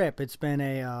trip. It's been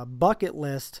a bucket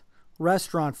list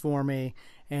restaurant for me,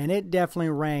 and it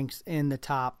definitely ranks in the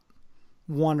top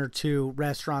 1 or 2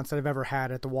 restaurants that I've ever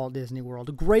had at the Walt Disney World.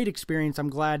 A great experience.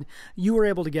 I'm glad you were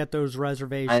able to get those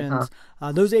reservations.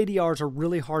 Those ADRs are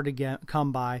really hard to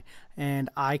come by,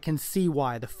 and I can see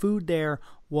why. The food there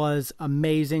was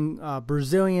amazing.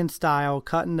 Brazilian style,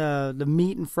 cutting the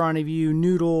meat in front of you,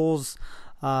 noodles.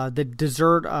 The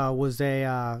dessert was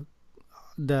a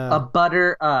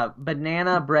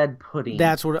banana bread pudding.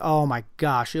 That's what. Oh my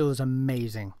gosh, it was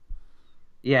amazing.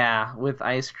 Yeah, with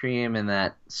ice cream and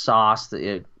that sauce,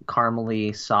 the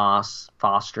caramely sauce,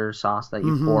 Foster sauce that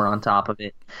you pour on top of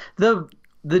it. The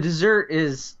dessert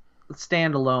is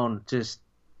standalone, just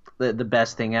the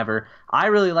best thing ever. I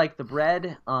really like the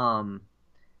bread. I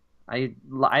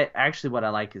actually what I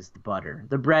like is the butter.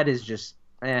 The bread is just.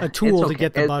 A tool to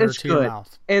get the butter to your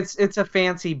mouth. It's a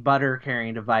fancy butter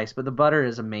carrying device, but the butter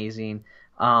is amazing.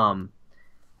 And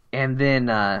then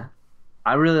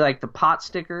I really like the pot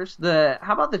stickers. How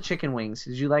about the chicken wings?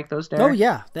 Did you like those, Derek? Oh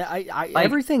yeah,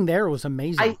 everything there was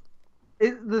amazing.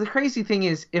 The crazy thing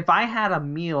is, if I had a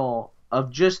meal of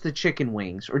just the chicken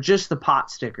wings or just the pot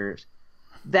stickers,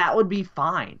 that would be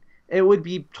fine. It would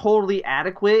be totally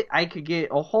adequate. I could get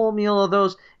a whole meal of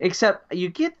those, except you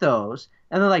get those.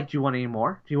 And they're like, do you want any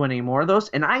more? Do you want any more of those?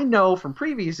 And I know from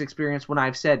previous experience when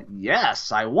I've said,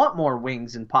 yes, I want more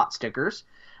wings and pot stickers,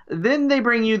 then they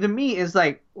bring you the meat. It's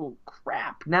like, oh,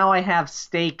 crap. Now I have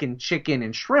steak and chicken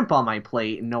and shrimp on my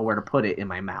plate and nowhere to put it in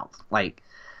my mouth.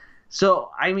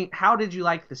 So, I mean, how did you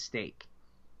like the steak?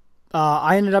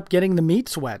 I ended up getting the meat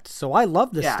sweats. So I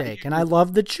love the steak and I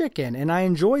love the chicken and I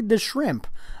enjoyed the shrimp.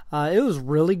 It was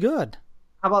really good.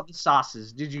 How about the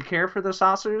sauces? Did you care for the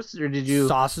sauces, or did you?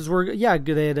 Sauces were good.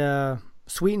 They had a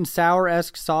sweet and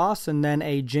sour-esque sauce, and then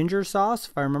a ginger sauce,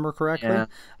 if I remember correctly.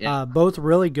 Yeah. Both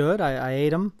really good. I ate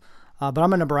them, but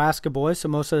I'm a Nebraska boy, so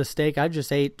most of the steak I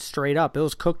just ate straight up. It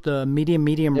was cooked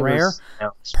medium rare.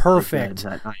 Perfect.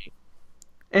 That night.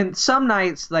 And some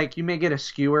nights, like, you may get a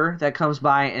skewer that comes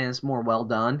by and it's more well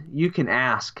done. You can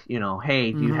ask,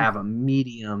 hey, do you have a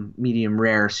medium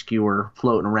rare skewer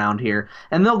floating around here?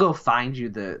 And they'll go find you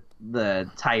the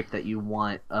type that you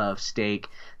want of steak.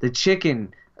 The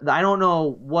chicken, I don't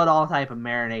know what all type of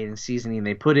marinade and seasoning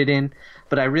they put it in,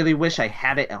 but I really wish I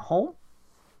had it at home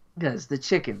because the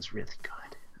chicken's really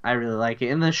good. I really like it.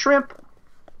 And the shrimp,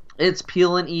 it's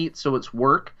peel and eat, so it's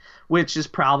work. which is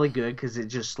probably good because it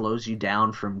just slows you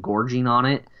down from gorging on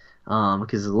it,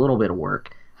 because it's a little bit of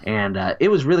work. And it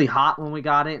was really hot when we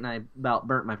got it, and I about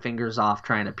burnt my fingers off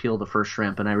trying to peel the first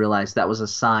shrimp, and I realized that was a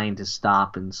sign to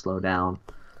stop and slow down.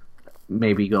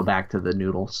 Maybe go back to the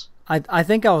noodles. I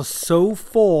think I was so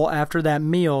full after that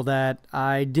meal that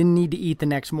I didn't need to eat the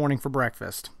next morning for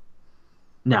breakfast.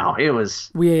 No, it was...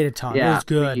 We ate a ton. Yeah, it was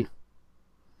good.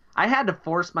 I had to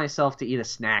force myself to eat a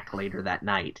snack later that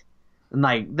night. And,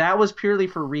 like, that was purely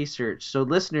for research. So,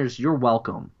 listeners, you're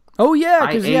welcome. Oh, yeah,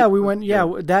 because, we went,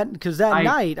 because that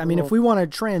night, I mean, if we want to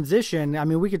transition, I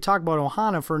mean, we could talk about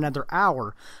Ohana for another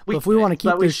hour. But if we want to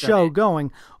keep this show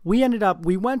going, we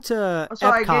went to Epcot. So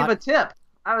I gave a tip.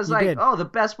 I was the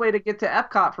best way to get to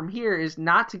Epcot from here is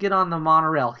not to get on the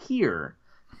monorail here.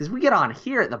 Because we get on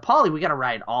here at the Poly, we got to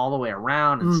ride all the way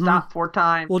around and stop 4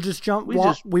 times. We'll just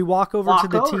we walk over to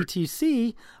the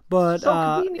TTC, but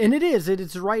and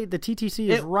it's right. The TTC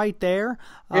is right there,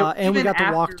 and we got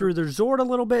to walk through the resort a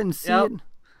little bit and see it.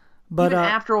 But even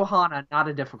after Ohana, not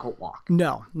a difficult walk.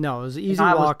 No, it was an easy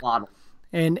walk.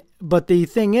 But the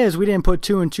thing is, we didn't put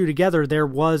 2 and 2 together. There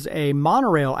was a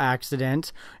monorail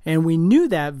accident, and we knew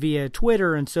that via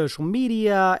Twitter and social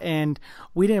media, and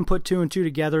we didn't put 2 and 2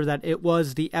 together that it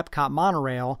was the Epcot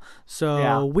monorail.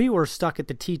 So we were stuck at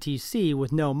the TTC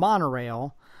with no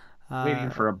monorail. Waiting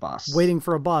for a bus.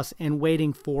 And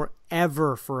waiting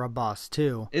forever for a bus,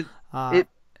 too. We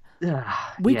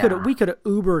could have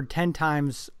Ubered 10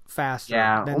 times faster.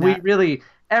 Yeah,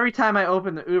 every time I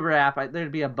open the Uber app, there'd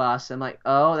be a bus. I'm like,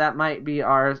 oh, that might be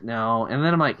ours. No. And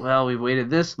then I'm like, well, we've waited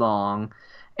this long.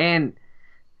 And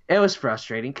it was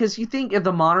frustrating because you think if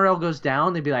the monorail goes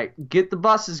down, they'd be like, get the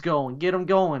buses going, get them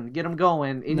going.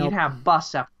 And you'd have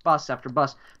bus after bus after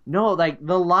bus. No, like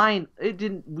the line,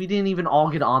 we didn't even all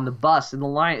get on the bus. And the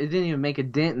line, it didn't even make a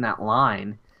dent in that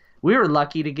line. We were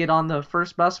lucky to get on the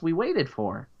first bus we waited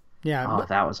for. Yeah. Oh,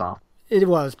 that was awful. It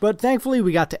was, but thankfully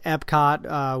we got to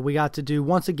Epcot. We got to do,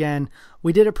 once again,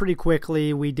 we did it pretty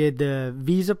quickly. We did the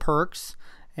Visa perks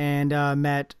and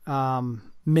met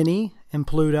Minnie and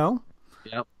Pluto.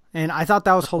 Yep. And I thought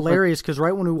that was hilarious because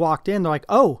right when we walked in, they're like,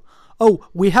 oh,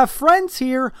 we have friends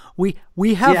here. We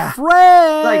have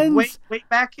friends. Like, wait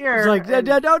back here. It's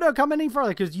like, no, come any further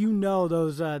because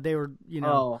those, they were,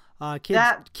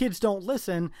 kids don't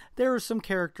listen. There were some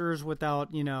characters without,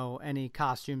 any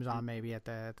costumes on maybe at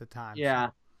the time. Yeah.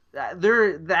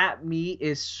 That meat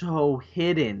is so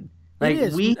hidden. Like,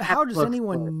 it is. How does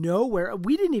anyone know where?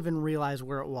 We didn't even realize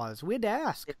where it was. We had to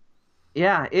ask.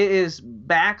 Yeah, it is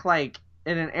back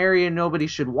in an area nobody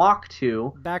should walk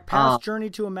to. Back past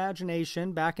Journey to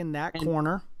Imagination, back in that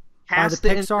corner. Past by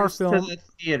the Pixar film. To the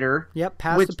theater. Yep,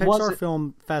 past the Pixar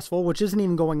Film Festival, which isn't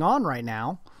even going on right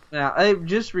now. Yeah, it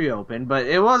just reopened, but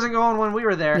it wasn't going when we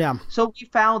were there. Yeah. So we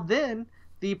found then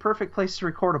the perfect place to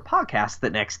record a podcast the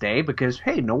next day because,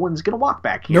 hey, no one's going to walk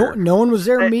back here. No one was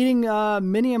there meeting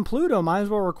Minnie and Pluto. Might as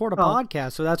well record a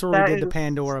podcast. So that's where we did the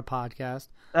Pandora podcast.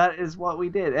 That is what we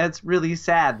did. It's really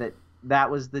sad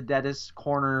that was the deadest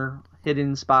corner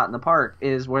hidden spot in the park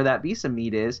is where that Visa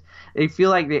meat is. They feel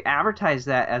like they advertise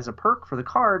that as a perk for the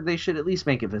card. They should at least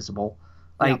make it visible.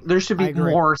 There should be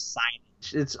more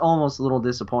signage. It's almost a little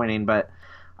disappointing, but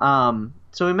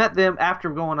so we met them after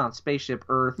going on Spaceship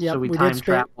Earth. Yep, so we time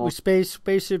traveled. We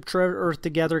Spaceship Earth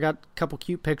together. Got a couple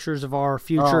cute pictures of our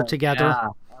future together. Yeah,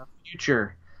 our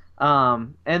future.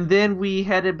 And then we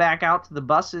headed back out to the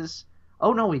buses.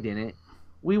 Oh no, we didn't.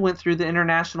 We went through the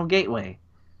International Gateway.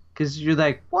 Because you're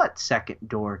like, what second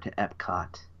door to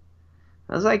Epcot?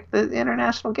 I was like, the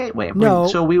International Gateway. We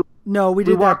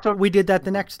did that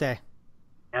the next day.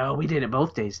 No, we did it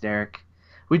both days, Derek.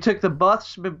 We took the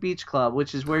Bus Beach Club,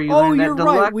 which is where you learn that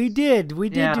deluxe. Right. We did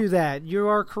do that. You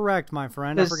are correct, my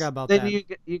friend. I forgot about that. Then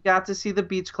you got to see the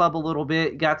Beach Club a little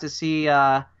bit. You got to see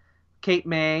Cape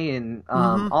May and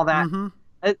all that. Mm-hmm.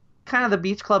 Kind of the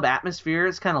Beach Club atmosphere.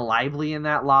 It's kind of lively in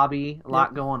that lobby. A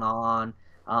lot going on.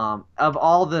 Of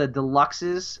all the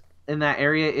deluxes in that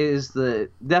area, it is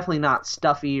definitely not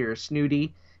stuffy or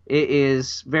snooty. It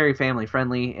is very family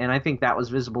friendly, and I think that was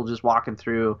visible just walking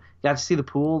through. Got to see the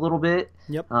pool a little bit,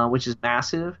 which is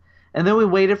massive. And then we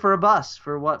waited for a bus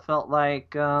for what felt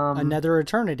like another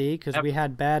eternity because we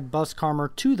had bad bus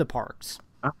karma to the parks.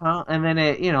 And then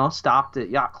it stopped at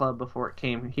Yacht Club before it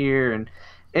came here,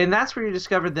 and that's where you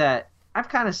discovered that I've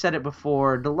kind of said it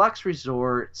before. Deluxe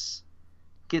resorts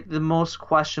get the most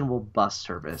questionable bus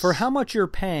service. For how much you're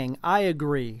paying, I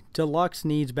agree. Deluxe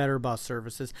needs better bus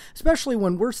services, especially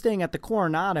when we're staying at the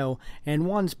Coronado and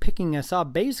one's picking us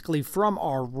up basically from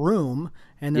our room,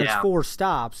 and there's 4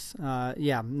 stops.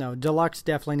 Deluxe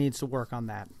definitely needs to work on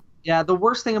that. Yeah, the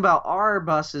worst thing about our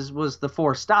buses was the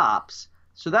 4 stops.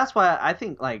 So that's why I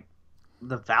think like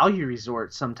the value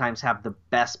resorts sometimes have the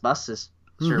best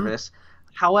service.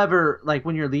 However, like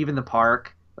when you're leaving the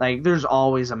park, like there's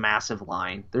always a massive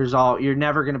line. You're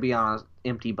never going to be on an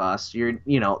empty bus.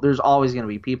 There's always going to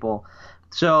be people.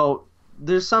 So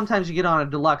there's sometimes you get on a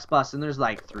deluxe bus and there's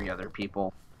like 3 other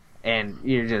people, and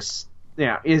you're just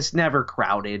it's never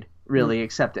crowded really,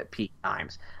 except at peak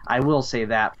times. I will say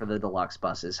that for the deluxe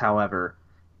buses. However,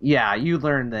 yeah, you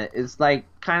learn that it's like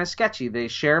kind of sketchy. They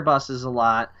share buses a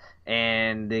lot,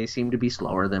 and they seem to be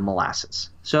slower than molasses.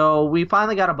 So we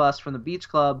finally got a bus from the beach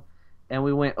club, and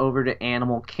we went over to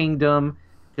Animal Kingdom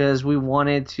because we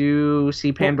wanted to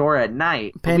see Pandora at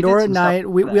night. Pandora at night.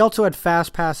 We also had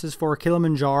fast passes for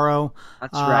Kilimanjaro.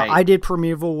 That's right. I did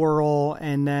Primeval Whirl,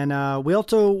 and then we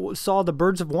also saw the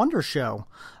Birds of Wonder show.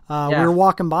 We were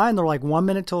walking by, and they're like 1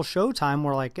 minute till showtime.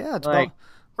 We're like, yeah, it's like,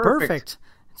 perfect.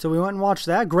 So we went and watched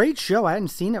that. Great show. I hadn't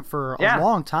seen it for a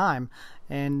long time.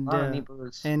 And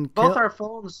both our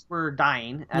phones were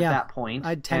dying at that point. I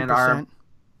had 10%.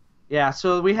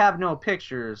 So we have no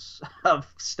pictures of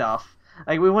stuff.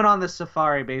 Like, we went on the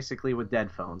safari basically with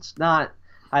dead phones. Not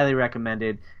highly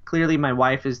recommended. Clearly, my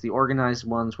wife is the organized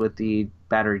ones with the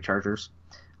battery chargers.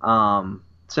 That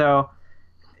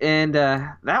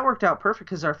worked out perfect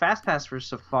because our fast pass for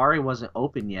safari wasn't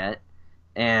open yet,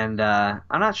 and I'm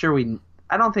not sure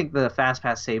I don't think the fast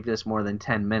pass saved us more than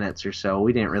 10 minutes or so.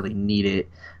 We didn't really need it,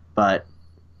 but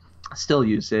still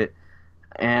used it.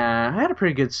 And I had a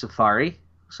pretty good safari.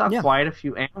 Saw quite a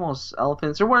few animals,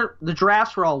 elephants. The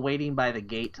giraffes were all waiting by the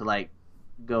gate to like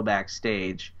go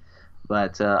backstage,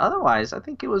 but otherwise, I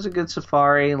think it was a good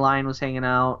safari. Lion was hanging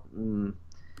out.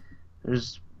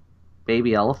 There's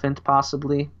baby elephant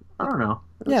possibly. I don't know.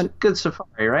 It was a good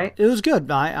safari, right? It was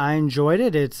good. I enjoyed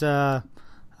it. It's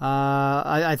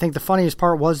I think the funniest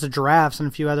part was the giraffes and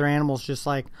a few other animals just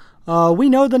like, we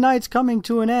know the night's coming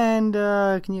to an end.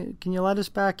 Can you let us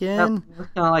back in?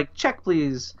 Like, check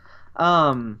please.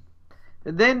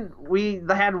 Then we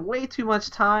had way too much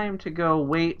time to go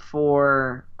wait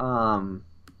for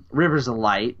Rivers of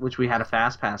Light, which we had a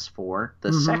fast pass for,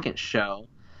 the second show.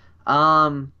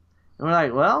 And we're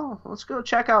like, well, let's go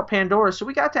check out Pandora. So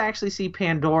we got to actually see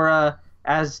Pandora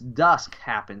as dusk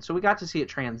happened. So we got to see it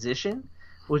transition,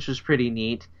 which was pretty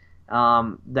neat.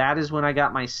 That is when I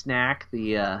got my snack,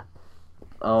 it's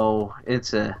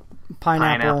a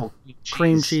pineapple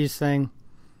cream cheese thing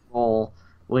roll,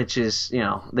 which is,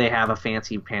 they have a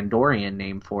fancy Pandorian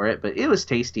name for it, but it was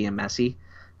tasty and messy.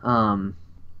 But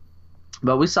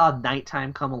we saw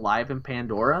nighttime come alive in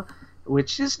Pandora,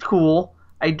 which is cool.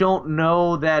 I don't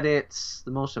know that it's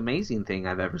the most amazing thing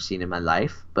I've ever seen in my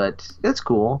life, but it's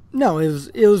cool. No, it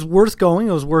was worth going.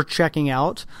 It was worth checking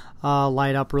out.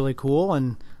 Light up really cool,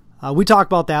 and we talked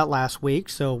about that last week,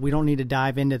 so we don't need to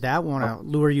dive into that. We want to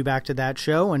lure you back to that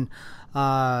show, and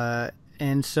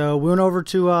so we went over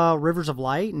to Rivers of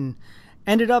Light and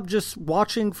ended up just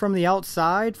watching from the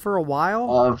outside for a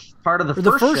while. Part of the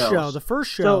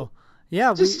first show.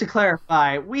 So, to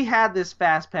clarify, we had this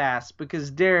fast pass because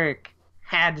Derek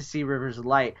had to see Rivers of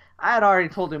Light. I had already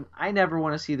told him I never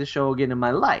want to see the show again in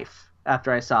my life after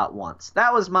I saw it once.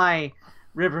 That was my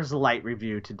Rivers of Light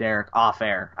review to Derek off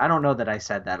air. I don't know that I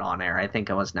said that on air. I think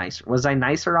I was nicer. Was I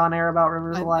nicer on air about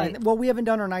Rivers of Light? Well, we haven't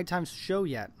done our nighttime show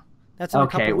yet. That's in a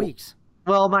couple weeks.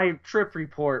 Well, my trip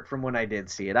report from when I did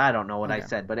see it, I don't know what I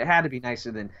said, but it had to be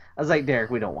nicer than... I was like,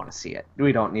 Derek, we don't want to see it.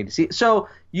 We don't need to see it. So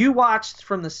you watched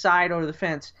from the side over the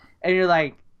fence, and you're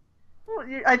like,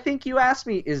 I think you asked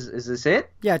me, is this it?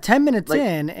 Yeah, 10 minutes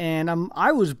in, and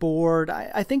I was bored.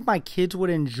 I think my kids would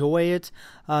enjoy it.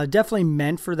 Definitely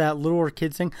meant for that littler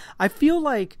kids thing. I feel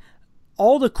like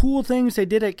all the cool things they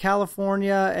did at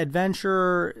California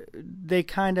Adventure, they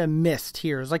kind of missed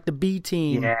here. It's like the B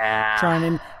Team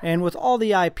and with all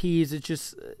the IPs, it's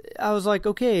just, I was like,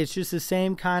 okay, it's just the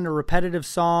same kind of repetitive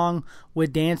song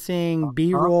with dancing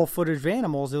B-roll footage of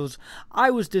animals. I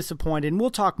was disappointed, and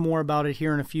we'll talk more about it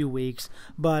here in a few weeks.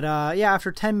 But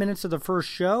after 10 minutes of the first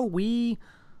show, we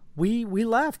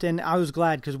left, and I was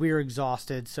glad because we were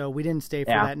exhausted, so we didn't stay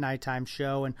for that nighttime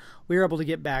show, and we were able to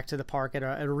get back to the park at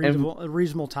a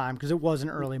reasonable time because it was an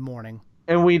early morning.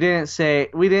 And we didn't stay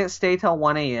till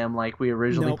 1 a.m. like we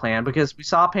originally planned because we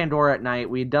saw Pandora at night.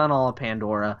 We'd done all of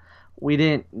Pandora. We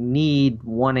didn't need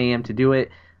 1 a.m. to do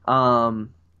it.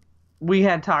 We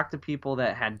had talked to people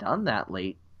that had done that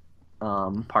late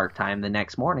park time the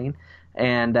next morning,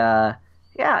 and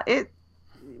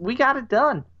we got it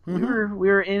done. Mm-hmm. We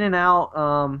were in and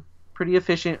out, pretty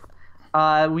efficient.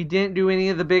 We didn't do any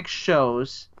of the big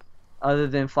shows other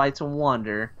than Flights of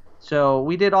Wonder. So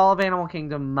we did all of Animal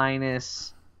Kingdom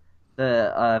minus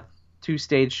the 2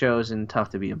 stage shows in Tough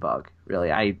to Be a Bug.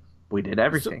 Really, we did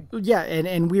everything. So, yeah,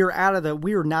 and we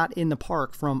were not in the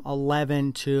park from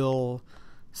 11 till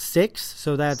 6,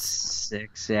 so that's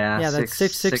 6, yeah. Yeah, that's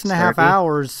 6.5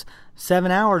 hours,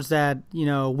 7 hours that,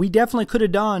 we definitely could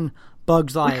have done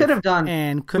Bug's Life. We could have done,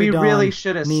 and we really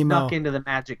should have Nemo. Snuck into the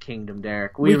Magic Kingdom,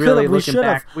 Derek. We really, looking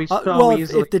back, we so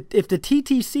easily. If the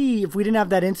TTC, if we didn't have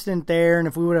that incident there, and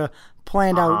if we would have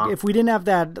planned out, if we didn't have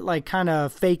that like kind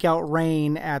of fake out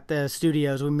rain at the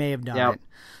studios, we may have done it.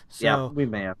 So, yeah, we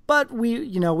may have. But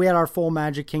we had our full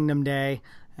Magic Kingdom day.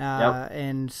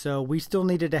 And so we still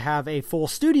needed to have a full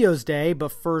studios day,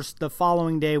 but first the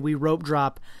following day we rope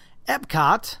drop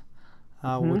Epcot,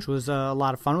 which was a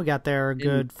lot of fun. We got there a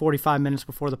good 45 minutes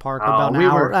before the park, about an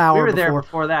hour we were before. there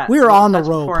before that. We were on the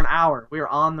rope for an hour. We were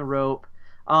on the rope,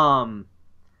 and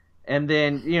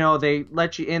then they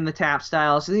let you in the tap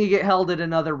style, so then you get held at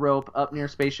another rope up near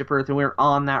Spaceship Earth, and we were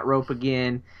on that rope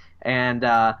again, and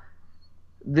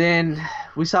then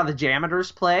we saw the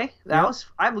Jammers play.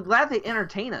 I'm glad they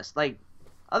entertain us. Like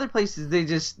other places, they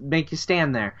just make you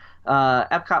stand there.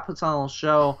 Epcot puts on a little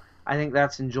show. I think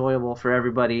that's enjoyable for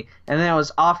everybody. And then it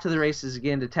was off to the races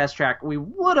again to Test Track. We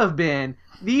would have been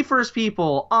the first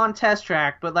people on Test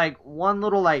Track, but like one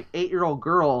little 8-year-old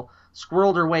girl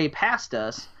squirreled her way past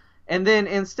us. And then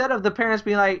instead of the parents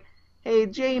being like, "Hey,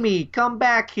 Jamie, come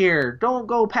back here. Don't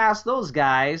go past those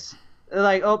guys," they're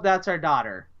like, "Oh, that's our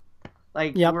daughter."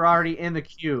 We're already in the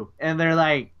queue. And they're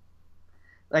like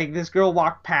this girl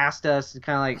walked past us and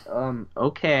kind of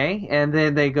okay. And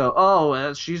then they go,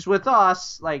 "Oh, she's with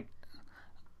us."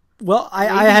 Well,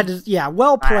 I had to,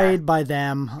 well played by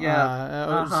them.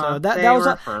 Yeah. So that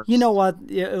was, first. You know what?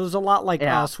 It was a lot like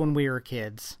us when we were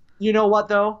kids. You know what,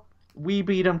 though? We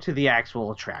beat them to the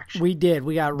actual attraction. We did.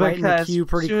 We got right in the queue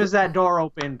pretty quick. As soon as that door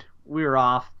opened, we were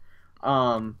off.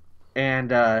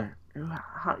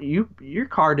 Your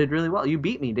car did really well. You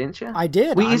beat me, didn't you? I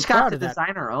did. We each got to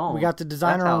design our own. We got to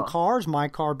design our own cars. My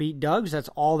car beat Doug's. That's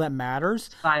all that matters.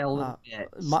 By a little bit.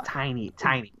 Tiny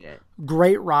bit.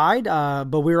 Great ride,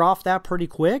 but we were off that pretty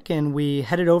quick, and we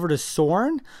headed over to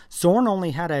Soarin'. Soarin'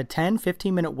 only had a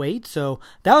 10-15 minute wait, so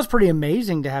that was pretty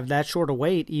amazing to have that short a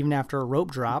wait, even after a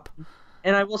rope drop.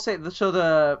 And I will say, so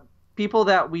the people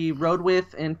that we rode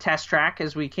with in Test Track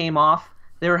as we came off,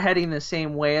 they were heading the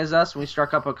same way as us, and we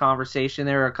struck up a conversation.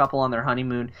 There were a couple on their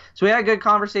honeymoon. So we had a good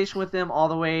conversation with them all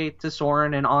the way to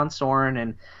Soarin' and on Soarin'.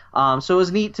 And so it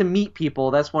was neat to meet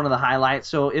people. That's one of the highlights.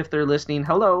 So if they're listening,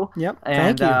 hello. Yep,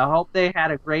 and thank you. I hope they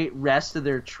had a great rest of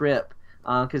their trip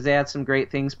because they had some great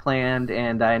things planned.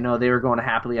 And I know they were going to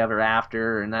Happily Ever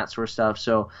After and that sort of stuff.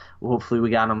 So hopefully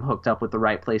we got them hooked up with the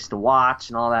right place to watch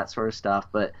and all that sort of stuff.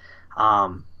 But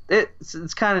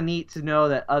it's kind of neat to know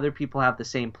that other people have the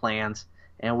same plans.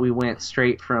 And we went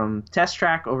straight from Test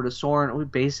Track over to Soarin'. We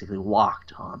basically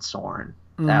walked on Soarin'.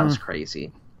 That was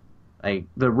crazy.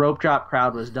 The rope drop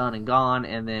crowd was done and gone,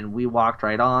 and then we walked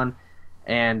right on.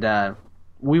 And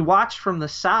we watched from the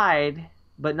side,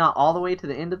 but not all the way to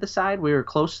the end of the side. We were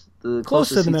close to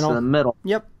the middle.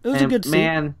 Yep, it was a good seat.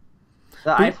 Man,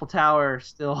 the Eiffel Tower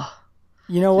still...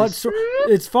 You know what?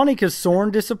 It's funny because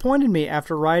Soarin' disappointed me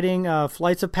after writing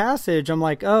Flights of Passage. I'm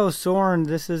like, oh, Soarin',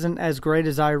 this isn't as great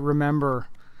as I remember.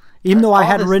 Even though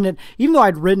I'd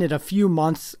written it a few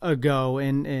months ago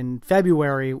in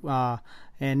February,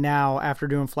 and now after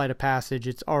doing Flight of Passage,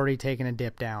 it's already taken a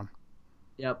dip down.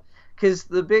 Yep, because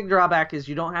the big drawback is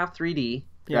you don't have 3D,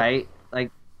 right?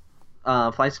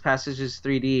 Flights of Passage is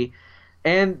 3D,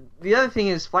 and the other thing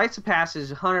is Flights of Passage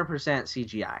is 100%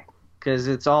 CGI. Because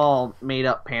it's all made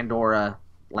up Pandora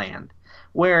land.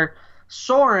 Where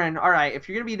Soarin', all right, if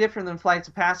you're going to be different than Flights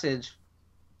of Passage,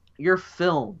 you're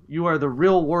film. You are the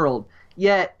real world.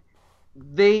 Yet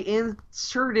they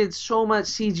inserted so much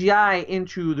CGI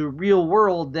into the real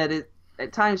world that it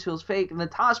at times feels fake. And the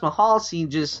Taj Mahal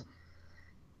scene just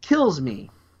kills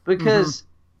me because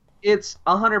it's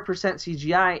 100%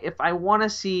 CGI. If I want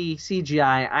to see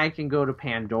CGI, I can go to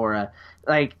Pandora.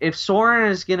 If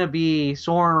Soarin' is going to be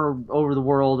soaring over the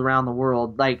world, around the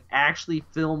world, actually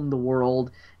film the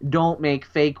world. Don't make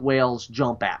fake whales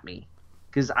jump at me.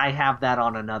 Because I have that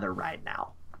on another ride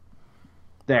now.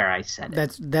 There, I said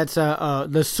it. That's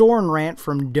the Soarin' rant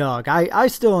from Doug. I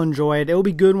still enjoy it. It'll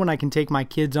be good when I can take my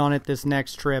kids on it this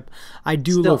next trip. I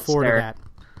do look forward to that.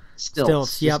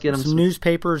 Stilts. Yep, some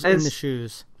newspapers in the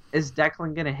shoes. Is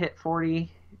Declan going to hit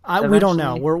 40? We don't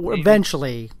know. We're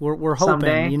eventually. We're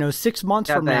hoping. Someday? 6 months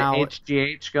Got from now.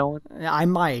 HGH going. I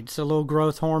might. So a little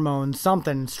growth hormone,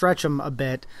 something, stretch them a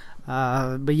bit.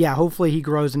 But yeah, hopefully he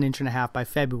grows an inch and a half by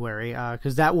February,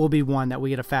 because that will be one that we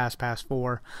get a fast pass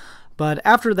for. But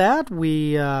after that,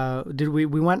 we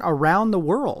went around the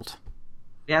world.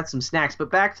 We had some snacks, but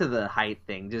back to the height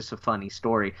thing, just a funny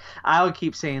story. I would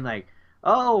keep saying, like,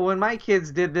 oh, when my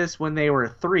kids did this when they were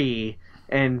 3,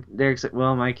 and Derek's like,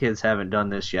 well, my kids haven't done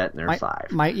this yet, and they're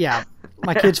 5. My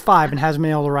kid's 5 and hasn't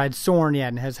been able to ride Soren yet,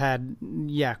 and has had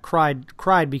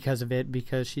cried because of it,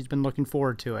 because she's been looking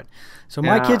forward to it. So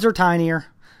my kids are tinier.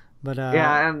 But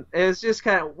and it's just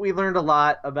kind of, we learned a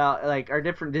lot about like our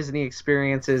different Disney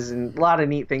experiences and a lot of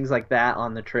neat things like that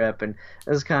on the trip, and it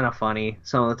was kind of funny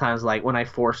some of the times, like when I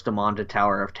forced them onto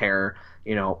Tower of Terror,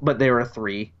 but they were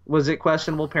 3. Was it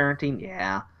questionable parenting?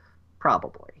 Yeah,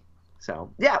 probably.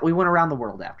 So yeah, we went around the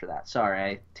world after that. Sorry,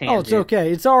 I tangent. Oh, it's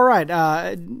okay. It's all right.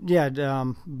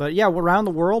 But yeah, around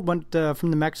the world. Went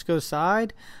from the Mexico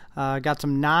side. Got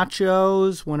some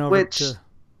nachos. Went over to.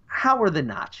 How were the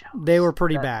nachos? They were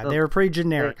pretty bad. They were pretty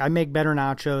generic. I make better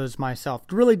nachos myself.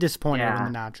 Really disappointed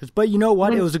in the nachos. But you know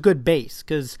what? It was a good base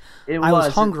because I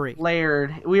was hungry.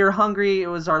 Layered. We were hungry. It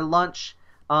was our lunch.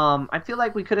 I feel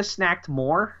like we could have snacked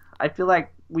more. I feel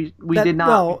like we did not.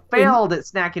 Well, we failed at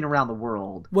snacking around the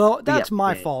world. Well, that's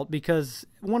my fault, because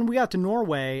when we got to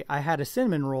Norway, I had a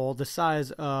cinnamon roll the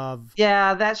size of.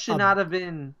 Yeah, that should not have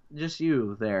been just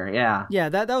you there. Yeah. Yeah,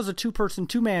 that was a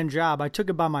 2-man job. I took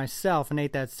it by myself and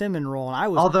ate that cinnamon roll, and I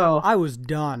was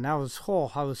done. I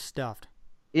was stuffed.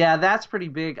 Yeah, that's pretty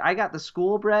big. I got the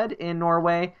school bread in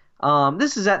Norway.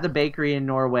 This is at the bakery in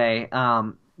Norway.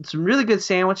 Some really good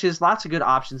sandwiches, lots of good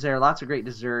options there, lots of great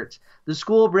desserts. The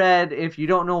school bread, if you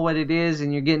don't know what it is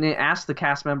and you're getting it, ask the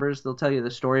cast members. They'll tell you the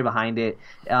story behind it.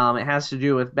 It has to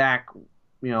do with back,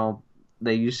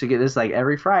 they used to get this like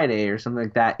every Friday or something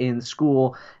like that in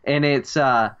school, and it's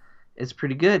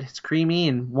pretty good. It's creamy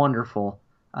and wonderful.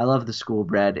 I love the school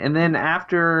bread. And then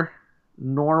after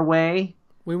Norway,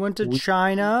 we went to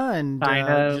China and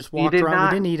just walked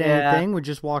around. We didn't eat anything. We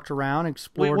just walked around,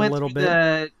 explored a little bit.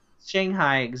 The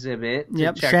Shanghai exhibit.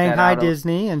 Yep, Shanghai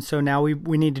Disney, and so now we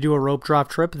need to do a rope drop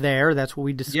trip there. That's what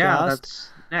we discussed. Yeah, that's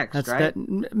next, right?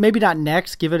 Maybe not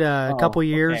next. Give it a couple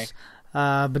years.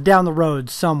 Okay. But down the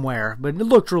road somewhere. But it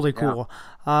looked really cool.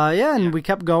 And we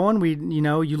kept going.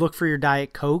 You look for your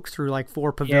Diet Coke through like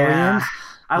 4 pavilions. Yeah.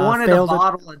 I wanted a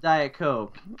bottle of Diet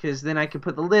Coke because then I could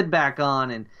put the lid back on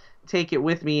and take it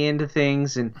with me into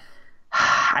things. And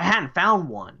I hadn't found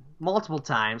one multiple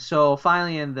times. So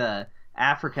finally in the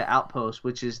Africa Outpost,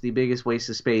 which is the biggest waste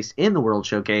of space in the World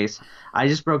Showcase, I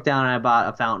just broke down and I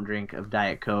bought a fountain drink of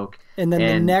Diet Coke. And then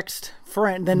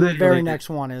the very next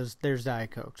one is there's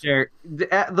Diet Coke.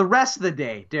 The rest of the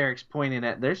day, Derek's pointing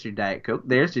at, there's your Diet Coke,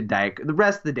 there's your Diet Coke. The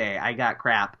rest of the day, I got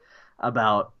crap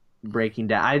about breaking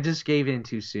down. I just gave in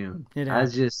too soon.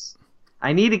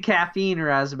 I needed caffeine or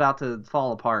I was about to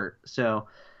fall apart. So,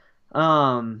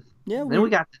 then we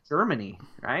got to Germany,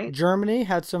 right? Germany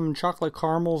had some chocolate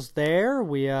caramels there.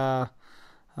 I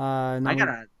got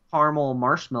a caramel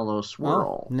marshmallow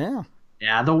swirl. Oh, yeah.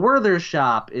 Yeah, the Werther's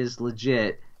shop is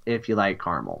legit if you like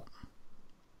caramel.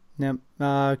 Yep.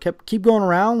 Keep going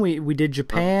around. We did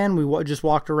Japan. We just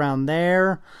walked around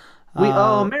there.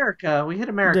 America. We hit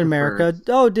America. Did America?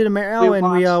 First. Did America?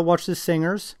 We watched the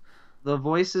Singers. The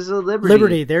Voices of Liberty.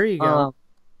 Liberty. There you go.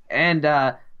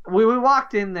 We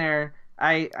walked in there.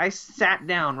 I sat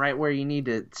down right where you need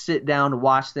to sit down to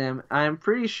watch them. I'm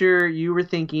pretty sure you were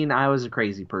thinking I was a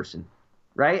crazy person,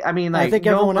 right? I mean, like, I think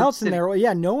everyone else in there.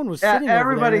 Yeah, no one was sitting.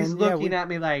 Everybody's looking at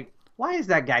me like, why is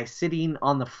that guy sitting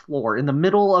on the floor in the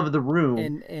middle of the room?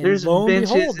 And there's lo and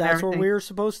behold, that's where we were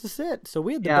supposed to sit. So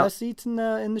we had the best seats in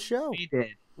the show.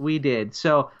 We did.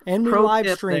 So and we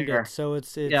live streamed it, so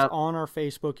it's on our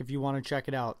Facebook if you want to check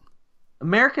it out.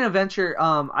 American Adventure,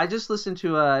 I just listened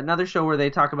to another show where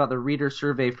they talk about the reader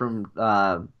survey from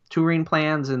touring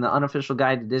plans and the unofficial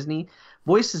guide to Disney.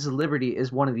 Voices of Liberty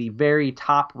is one of the very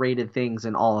top-rated things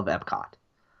in all of Epcot.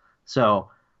 So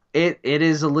it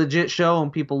is a legit show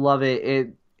and people love it.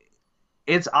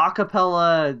 It's a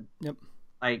cappella,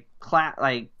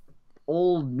 like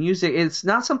old music. It's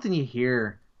not something you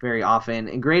hear very often,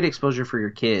 and great exposure for your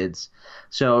kids.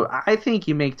 So I think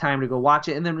you make time to go watch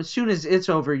it, and then as soon as it's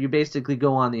over, you basically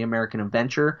go on the American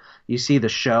Adventure. You see the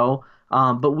show.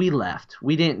 But we left.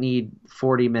 We didn't need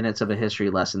 40 minutes of a history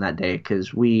lesson that day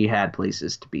because we had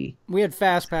places to be. We had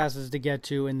fast passes to get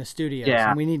to in the studios, Yeah.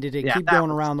 and we needed to Yeah, keep that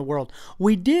going around the world.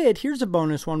 We did, here's a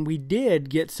bonus one, we did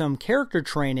get some character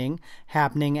training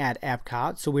happening at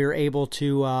Epcot, so we were able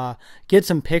to get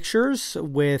some pictures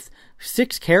with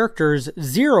 6 characters,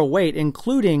 0 weight,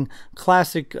 including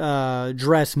classic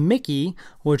dress Mickey,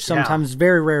 which sometimes is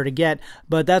very rare to get.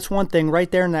 But that's one thing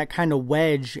right there in that kind of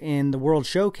wedge in the World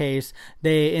Showcase.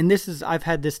 I've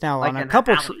had this now Like on a in the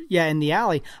couple, alley. in the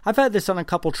alley. I've had this on a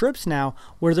couple trips now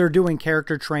where they're doing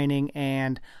character training,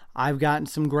 and I've gotten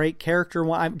some great character.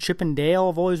 Chip and Dale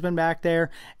have always been back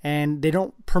there, and they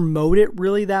don't promote it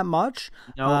really that much.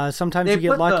 No. Sometimes They you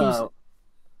get put lucky.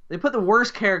 They put the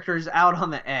worst characters out on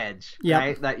the edge, Yep.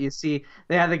 right? That you see.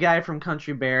 They had the guy from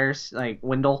Country Bears, like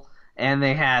Wendell, and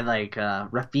they had like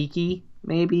Rafiki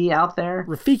maybe out there.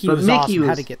 Rafiki But was Mickey awesome. Had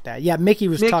was- to get that. Yeah, Mickey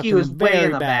was tucked Mickey was in the way very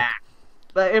in the back.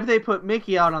 But if they put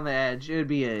Mickey out on the edge, it would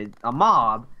be a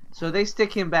mob. So they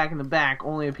stick him back in the back,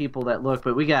 only the people that look.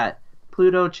 But we got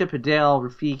Pluto, Chip and Dale,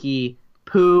 Rafiki,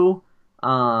 Pooh.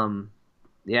 And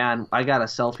I got a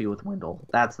selfie with Wendell.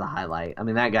 That's the highlight. I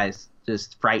mean, that guy's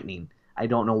just frightening. I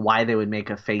don't know why they would make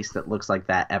a face that looks like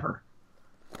that ever.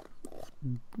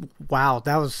 Wow,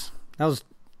 that was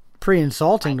pretty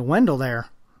insulting to Wendell there.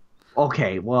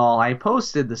 Okay, well, I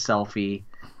posted the selfie,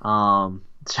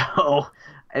 so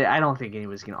I don't think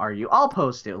anyone's going to argue. I'll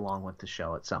post it along with the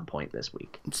show at some point this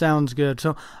week. Sounds good.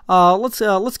 So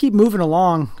let's keep moving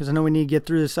along because I know we need to get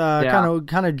through this.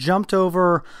 Kind of jumped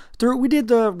over through. We did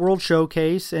the World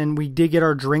Showcase and we did get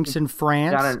our drinks in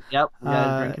France. We got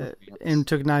a drink in France. And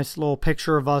took a nice little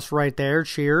picture of us right there.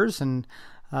 Cheers. And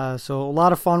so a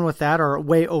lot of fun with that. Our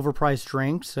way overpriced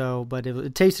drink. But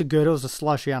it tasted good. It was a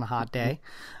slushy on a hot day.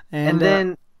 And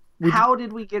then how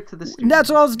did we get to the studio? That's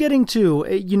what I was getting to.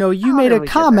 You How made did a we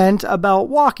get comment about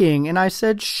walking, and I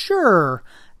said, sure,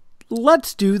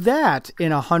 let's do that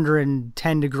in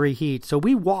 110-degree heat. So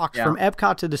we walked from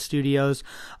Epcot to the studios.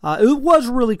 It was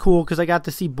really cool because I got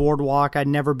to see Boardwalk. I'd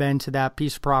never been to that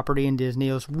piece of property in Disney.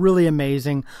 It was really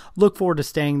amazing. Look forward to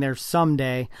staying there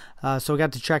someday. So I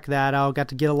got to check that out. Got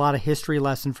to get a lot of history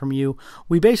lesson from you.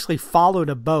 We basically followed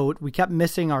a boat. We kept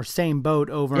missing our same boat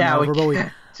over and over. We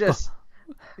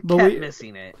kept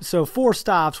missing it. So 4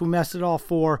 stops, we messed it all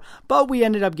 4, but we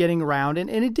ended up getting around, and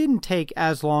it didn't take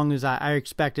as long as I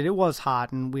expected. It was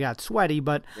hot, and we got sweaty,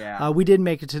 but we did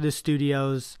make it to the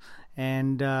studios,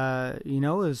 and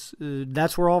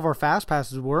that's where all of our fast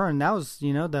passes were, and that was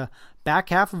the back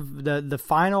half of the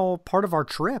final part of our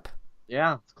trip.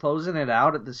 Yeah, closing it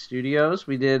out at the studios.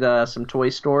 We did some Toy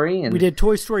Story, and we did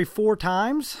Toy Story 4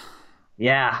 times.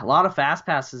 Yeah, a lot of fast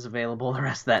passes available the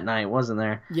rest of that night, wasn't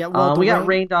there? Yeah, well, we got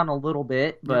rained on a little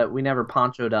bit, but we never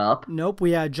ponchoed up. Nope,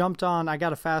 we jumped on. I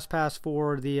got a fast pass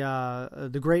for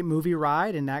the Great Movie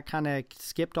Ride, and that kind of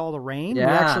skipped all the rain. Yeah,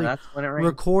 we actually that's when it rained.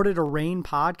 recorded a rain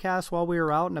podcast while we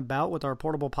were out and about with our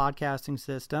portable podcasting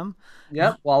system.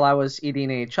 Yep, while I was eating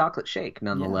a chocolate shake,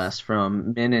 nonetheless,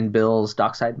 from Min and Bill's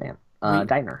Dockside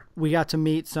Diner. We got to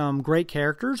meet some great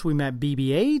characters. We met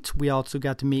BB-8. We also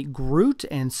got to meet Groot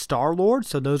and Star-Lord,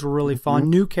 so those were really fun.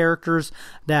 New characters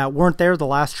that weren't there the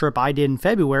last trip I did in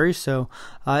February, so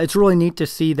it's really neat to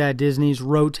see that Disney's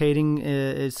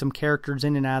rotating some characters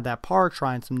in and out of that park,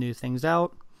 trying some new things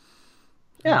out.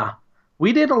 Yeah,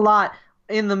 we did a lot.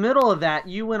 In the middle of that,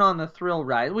 you went on the thrill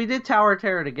ride. We did Tower of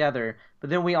Terror together,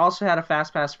 but then we also had a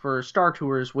fast pass for Star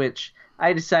Tours, which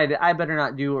I decided I better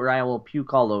not do or I will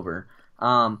puke all over.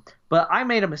 But I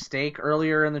made a mistake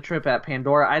earlier in the trip at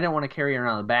Pandora. I didn't want to carry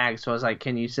around the bag, so I was like,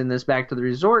 can you send this back to the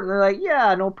resort? And they're like,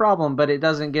 yeah, no problem, but it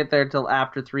doesn't get there till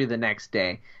after 3 the next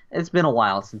day. It's been a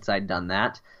while since I'd done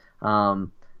that.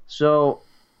 So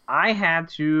I had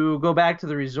to go back to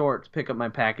the resort to pick up my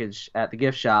package at the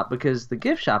gift shop because the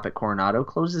gift shop at Coronado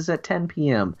closes at 10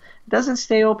 p.m. It doesn't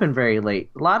stay open very late.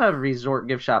 A lot of resort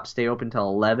gift shops stay open till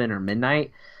 11 or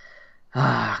midnight.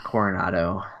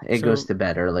 Coronado. It goes to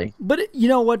bed early. But you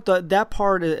know what? That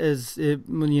part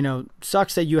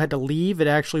sucks that you had to leave. It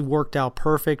actually worked out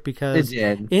perfect because It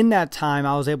did. in that time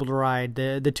I was able to ride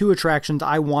the 2 attractions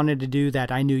I wanted to do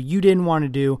that I knew you didn't want to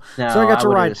do. No, so I got to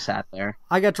would've ride. just sat there.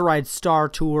 I got to ride Star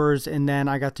Tours, and then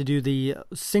I got to do the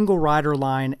single rider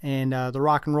line and the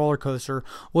Rock and Roller Coaster,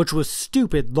 which was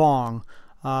stupid long.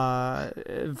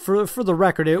 For the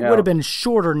record, it would have been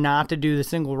shorter not to do the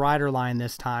single rider line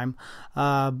this time.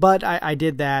 But I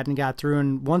did that and got through.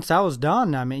 And once that was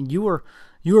done, I mean, you were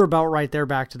about right there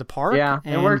back to the park. Yeah,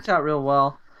 it worked out real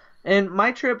well. And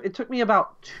my trip, it took me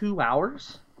about 2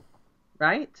 hours,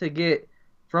 right, to get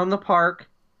from the park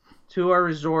to our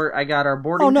resort. I got our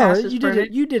boarding Oh no, passes you did printed.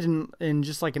 it. You did it in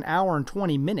just like an hour and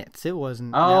 20 minutes. It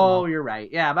wasn't. that Oh, long. you're right.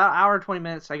 Yeah, about an hour and 20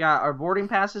 minutes. I got our boarding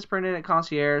passes printed at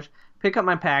concierge, pick up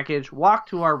my package, walk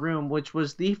to our room, which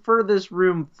was the furthest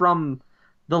room from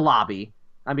the lobby.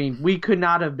 I mean, we could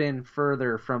not have been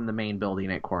further from the main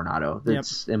building at Coronado.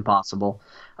 That's impossible.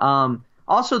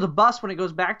 Also, the bus, when it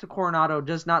goes back to Coronado,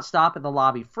 does not stop at the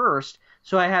lobby first.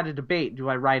 So I had to debate, do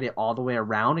I ride it all the way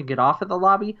around and get off at the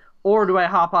lobby? Or do I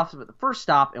hop off at the first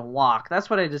stop and walk? That's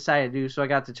what I decided to do, so I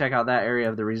got to check out that area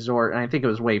of the resort, and I think it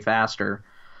was way faster.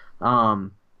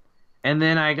 And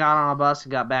then I got on a bus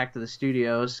and got back to the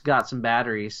studios, got some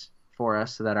batteries for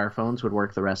us so that our phones would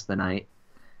work the rest of the night.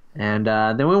 And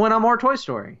then we went on more Toy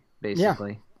Story,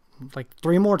 basically. Like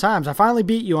 3 more times. I finally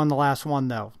beat you on the last one,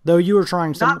 though. Though you were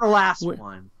trying some. Not the last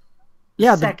one.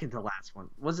 Yeah, Second to last one.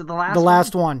 Was it the last one? The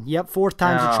last one. Yep, 4th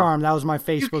time's No. a charm. That was my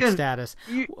Facebook status.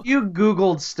 You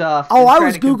Googled stuff. Oh, and I tried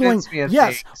was to convince Googling. me of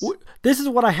Yes, things. this is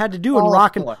what I had to do in Oh,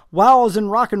 Rockin'. boy. While I was in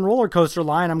Rockin' Roller Coaster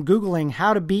Line, I'm Googling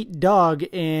how to beat Doug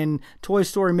in Toy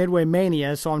Story Midway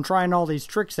Mania. So I'm trying all these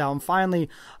tricks out and finally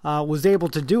was able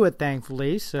to do it,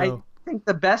 thankfully. So I think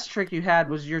the best trick you had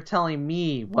was you're telling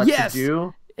me what Yes! to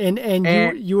do. And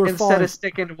you were instead falling. of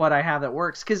sticking to what I have that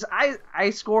works, because I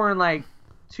score in like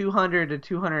 200 to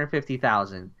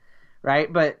 250,000,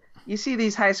 right? But you see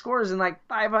these high scores in like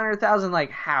 500,000.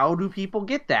 Like, how do people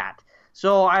get that?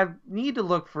 So I need to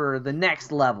look for the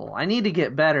next level. I need to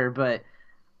get better, but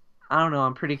I don't know.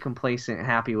 I'm pretty complacent, and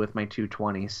happy with my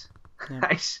 220s.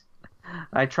 Yeah.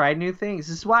 I tried new things.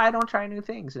 This is why I don't try new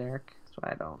things, Eric. That's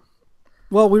why I don't.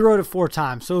 Well, we wrote it 4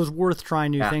 times, so it was worth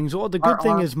trying new Yeah. things. Well, the good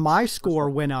thing Our- is my score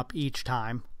went up each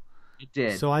time. It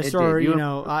did. So I It started, did.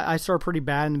 I started pretty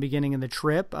bad in the beginning of the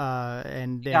trip,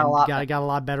 and got a lot got a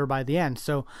lot better by the end.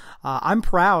 So I'm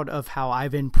proud of how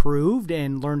I've improved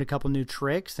and learned a couple new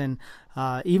tricks, and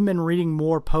even been reading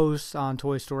more posts on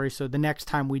Toy Story. So the next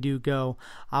time we do go,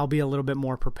 I'll be a little bit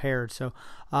more prepared. So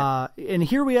and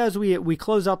here as we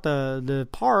close out the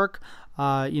park.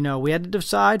 We had to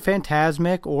decide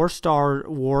Fantasmic or Star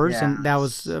Wars, and that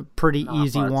was a pretty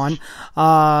easy much. one.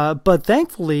 But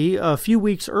thankfully, a few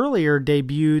weeks earlier,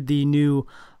 debuted the new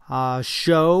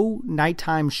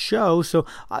nighttime show. So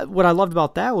what I loved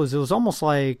about that was it was almost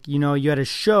like, you had a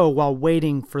show while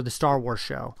waiting for the Star Wars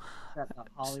show. The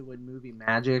Hollywood movie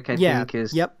magic, I Yeah. think,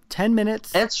 is... Yep. 10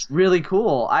 minutes. It's really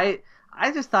cool. I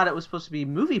just thought it was supposed to be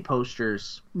movie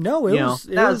posters. No, it was.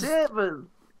 That was it, but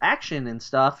action and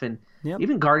stuff, and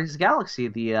even Guardians of the Galaxy,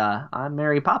 the I'm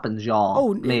Mary Poppins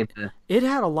y'all made the... It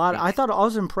had a lot. I thought I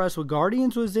was impressed with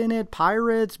Guardians was in it,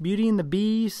 Pirates, Beauty and the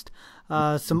Beast,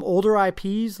 some older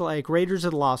IPs like Raiders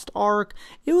of the Lost Ark.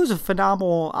 It was a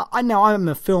phenomenal. Now I'm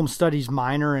a film studies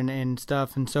minor and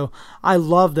stuff, and so I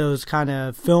love those kind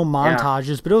of film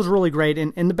montages. But it was really great,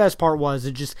 and the best part was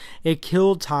it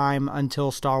killed time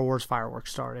until Star Wars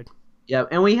fireworks started. Yep,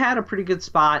 and we had a pretty good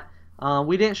spot.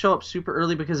 We didn't show up super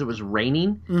early because it was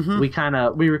raining.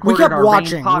 Mm-hmm. We recorded kept our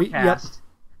watching. rain podcast.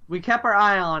 We kept our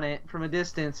eye on it from a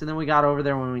distance, and then we got over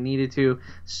there when we needed to.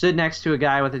 Stood next to a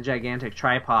guy with a gigantic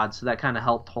tripod, so that kind of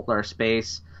helped hold our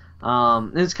space.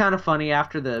 It's kind of funny.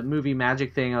 After the movie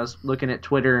magic thing, I was looking at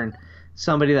Twitter, and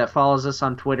somebody that follows us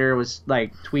on Twitter was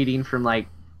like tweeting from like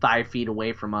 5 feet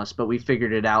away from us, but we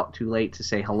figured it out too late to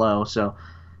say hello. So,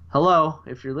 hello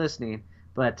if you're listening.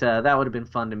 But that would have been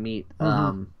fun to meet.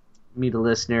 Meet a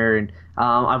listener, and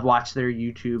I've watched their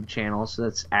YouTube channel, so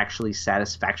that's actually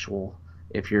satisfactual.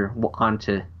 If you're on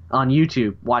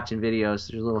YouTube watching videos,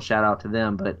 there's a little shout out to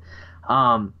them. But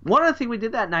one other thing we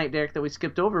did that night, Derek, that we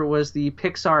skipped over was the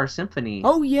Pixar Symphony.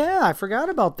 Oh yeah, I forgot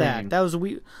about that. thing. That was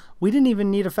we didn't even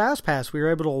need a fast pass. We were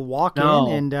able to walk in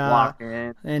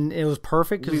and it was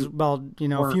perfect because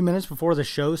a few minutes before the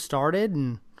show started,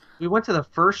 and we went to the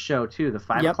first show too, the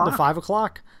 5 o'clock. the 5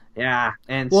 o'clock. Yeah,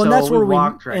 and Well, so and that's where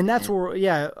walked right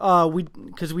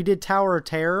because we did Tower of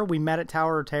Terror. We met at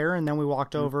Tower of Terror, and then we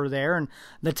walked over there, and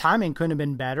the timing couldn't have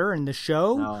been better. And the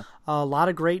show, a lot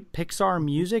of great Pixar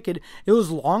music. It was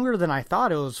longer than I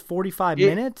thought. It was 45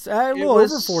 minutes, a little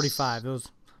over 45. It was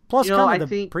plus kind of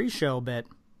the pre-show bit.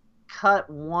 Cut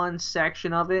one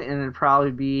section of it, and it'd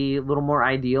probably be a little more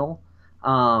ideal.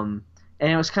 And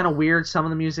it was kind of weird. Some of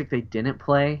the music they didn't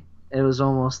play. It was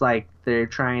almost like they're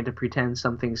trying to pretend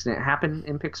some things didn't happen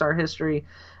in Pixar history.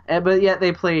 But yet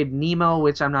they played Nemo,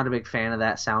 which I'm not a big fan of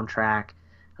that soundtrack.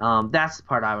 That's the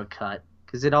part I would cut,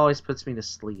 because it always puts me to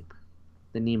sleep,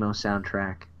 the Nemo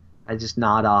soundtrack. I just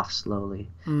nod off slowly.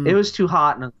 It was too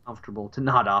hot and uncomfortable to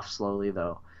nod off slowly,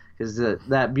 though, because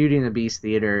that Beauty and the Beast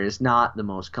theater is not the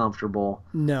most comfortable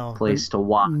place to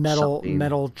watch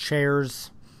metal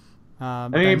chairs. I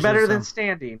mean, better than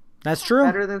standing. That's true.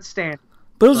 Better than standard.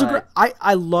 But it was a great.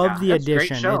 I love the that's a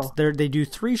great addition. show. They do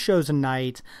 3 shows a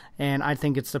night, and I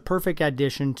think it's the perfect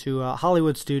addition to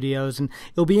Hollywood Studios. And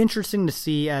it'll be interesting to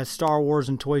see as Star Wars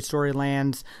and Toy Story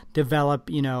Lands develop.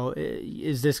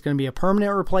 Is this going to be a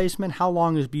permanent replacement? How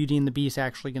long is Beauty and the Beast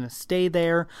actually going to stay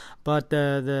there? But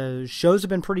the shows have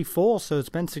been pretty full, so it's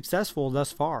been successful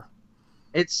thus far.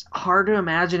 It's hard to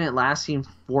imagine it lasting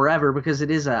forever because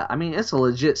it's a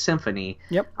legit symphony.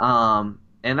 Yep.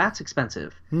 And that's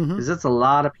expensive because it's a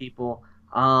lot of people.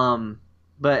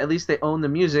 But at least they own the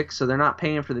music, so they're not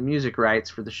paying for the music rights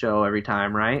for the show every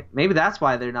time, right? Maybe that's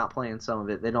why they're not playing some of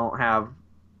it. They don't have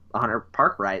 100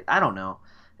 park rights. I don't know.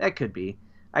 That could be.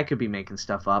 I could be making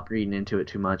stuff up, reading into it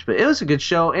too much. But it was a good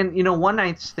show. And, one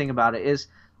nice thing about it is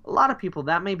a lot of people,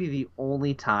 that may be the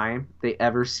only time they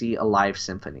ever see a live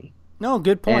symphony. No,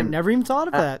 good point. And never even thought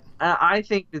of that. I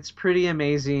think it's pretty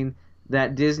amazing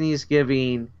that Disney's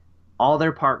giving all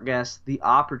their park guests the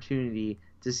opportunity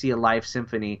to see a live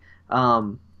symphony.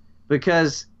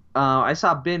 Because I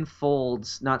saw Ben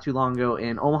Folds not too long ago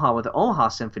in Omaha with the Omaha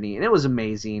Symphony, and it was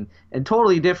amazing and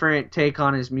totally different take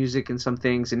on his music and some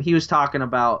things. And he was talking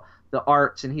about the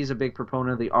arts, and he's a big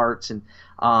proponent of the arts. And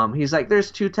he's like,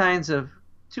 there's two kinds of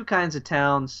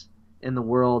towns in the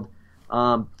world.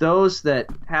 Those that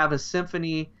have a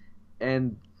symphony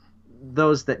and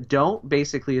those that don't,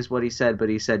 basically is what he said, but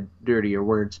he said dirtier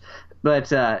words. But,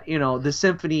 the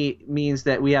symphony means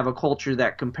that we have a culture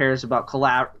that cares about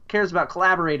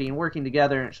collaborating and working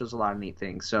together, and it shows a lot of neat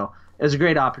things. So it was a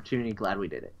great opportunity. Glad we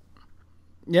did it.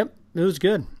 Yep, it was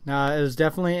good. It was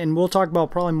definitely, and we'll talk about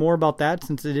probably more about that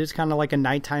since it is kind of like a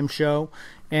nighttime show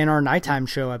and our nighttime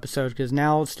show episode, because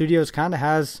now Studios kind of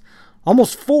has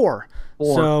almost 4.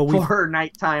 So 4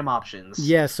 nighttime options.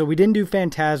 Yeah, so we didn't do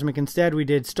Fantasmic. Instead, we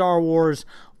did Star Wars,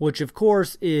 which, of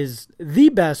course, is the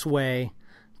best way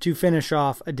to finish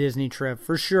off a Disney trip,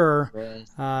 for sure.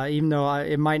 Right. Even though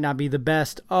it might not be the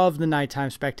best of the nighttime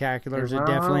spectaculars, it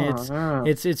definitely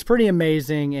it's pretty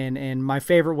amazing and my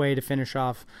favorite way to finish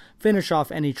off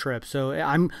any trip. So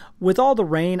I'm with all the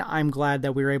rain, I'm glad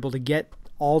that we were able to get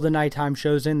all the nighttime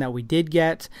shows in that we did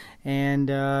get.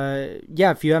 And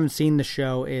if you haven't seen the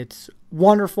show, it's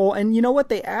wonderful. And you know what?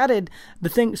 They added the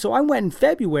thing. So I went in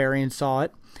February and saw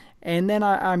it. And then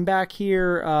I'm back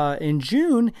here in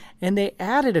June, and they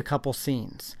added a couple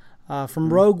scenes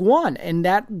from Rogue One, and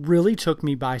that really took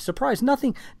me by surprise.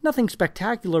 Nothing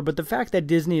spectacular, but the fact that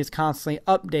Disney is constantly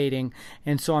updating,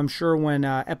 and so I'm sure when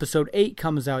Episode 8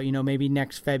 comes out, maybe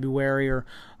next February or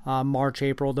March,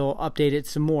 April, they'll update it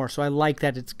some more. So I like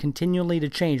that it's continually to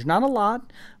change. Not a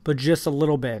lot, but just a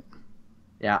little bit.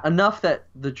 Yeah, enough that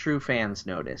the true fans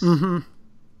notice. Mm-hmm.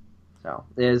 So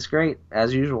it's great,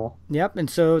 as usual. Yep, and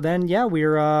so then, we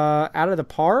were out of the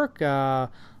park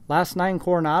last night in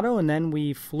Coronado, and then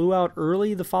we flew out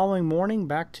early the following morning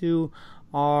back to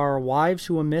our wives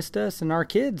who missed us and our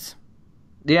kids.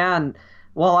 Yeah, and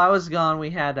while I was gone, we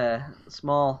had a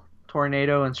small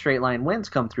tornado and straight-line winds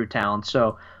come through town.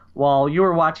 So while you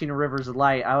were watching Rivers of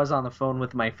Light, I was on the phone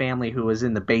with my family who was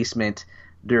in the basement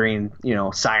during,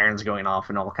 sirens going off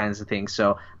and all kinds of things.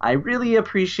 So I really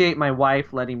appreciate my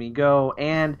wife letting me go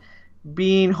and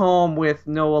being home with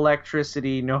no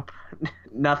electricity,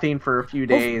 nothing for a few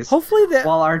days. Hopefully that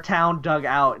while our town dug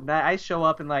out. And I show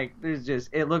up and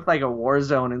it looked like a war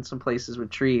zone in some places with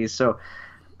trees. So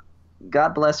God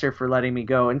bless her for letting me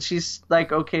go, and she's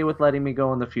okay with letting me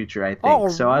go in the future, I think. Oh,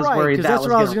 so I was worried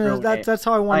that's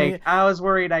how I wanted. I was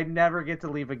worried I'd never get to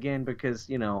leave again because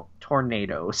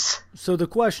tornadoes. So the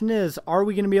question is, are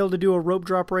we going to be able to do a Rope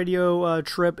Drop Radio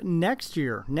trip next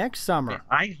summer?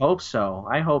 I hope so.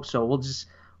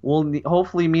 We'll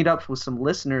hopefully meet up with some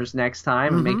listeners next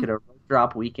time and make it a Rope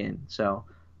Drop weekend. So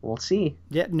we'll see.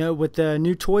 Yeah, with the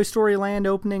new Toy Story Land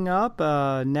opening up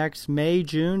next May,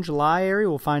 June, July area,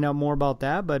 we'll find out more about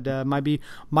that. But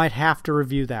might have to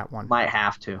review that one. We might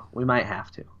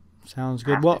have to. Sounds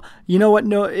good. Well, you know what?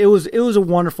 No, it was a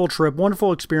wonderful trip,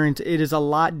 wonderful experience. It is a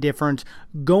lot different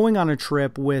going on a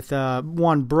trip with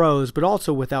bros, but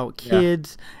also without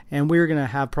kids. Yeah. And we're gonna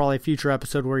have probably a future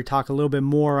episode where we talk a little bit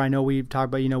more. I know we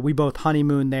talked about we both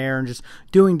honeymoon there and just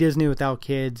doing Disney without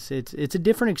kids. It's a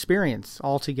different experience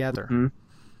altogether. Mm-hmm.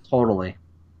 Totally.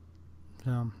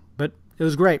 But it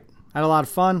was great. I had a lot of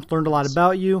fun, learned a lot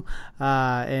about you,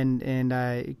 and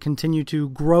I continue to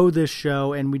grow this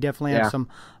show. And we definitely have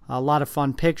a lot of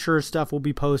fun pictures stuff we'll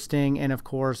be posting, and of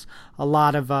course we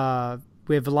have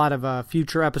a lot of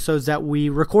future episodes that we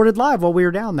recorded live while we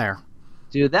were down there.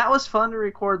 Dude, that was fun to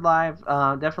record live.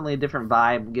 Definitely a different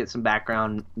vibe. Get some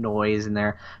background noise in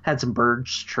there. Had some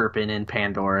birds chirping in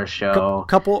Pandora's show.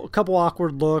 Couple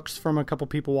awkward looks from a couple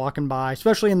people walking by,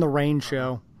 especially in the rain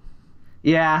show.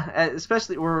 Yeah,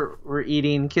 especially we're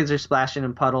eating. Kids are splashing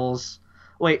in puddles.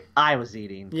 Wait, I was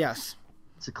eating. Yes.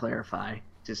 Just to clarify.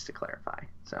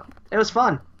 So it was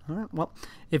fun. All right. Well,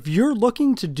 if you're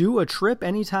looking to do a trip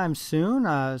anytime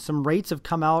soon, some rates have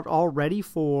come out already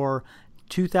for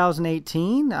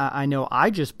 2018. I know I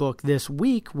just booked this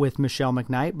week with Michelle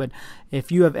McKnight, but if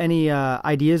you have any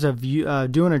ideas of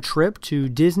doing a trip to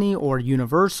Disney or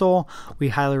Universal, we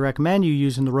highly recommend you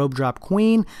using the Rope Drop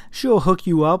Queen. She'll hook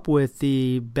you up with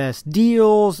the best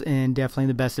deals and definitely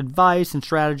the best advice and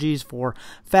strategies for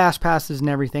fast passes and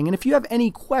everything. And if you have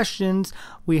any questions,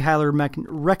 we highly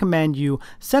recommend you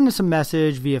send us a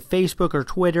message via Facebook or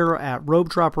Twitter at Rope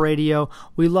Drop Radio.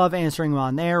 We love answering them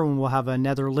on there, and we'll have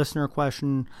another listener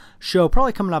question show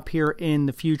probably coming up here in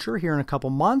the future, here in a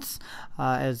couple months,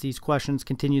 as these questions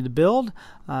continue to build.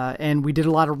 And we did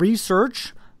a lot of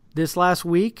research this last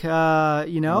week,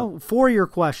 for your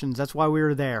questions. That's why we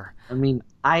were there. I mean,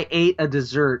 I ate a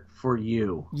dessert for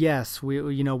you. Yes,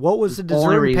 what was the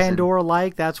dessert in Pandora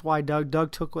like? That's why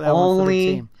Doug took that one for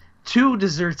the team. 2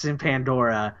 desserts in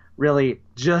Pandora, really,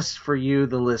 just for you,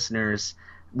 the listeners,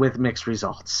 with mixed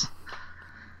results.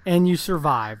 And you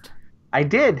survived. I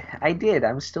did.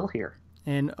 I'm still here.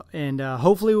 And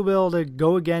hopefully we'll be able to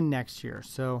go again next year.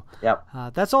 So yep.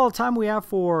 That's all the time we have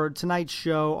for tonight's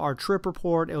show, our trip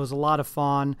report. It was a lot of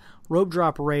fun. Rope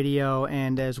Drop Radio,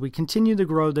 and as we continue to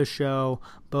grow the show,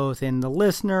 both in the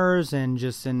listeners and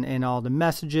just in all the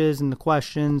messages and the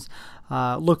questions,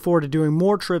 look forward to doing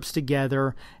more trips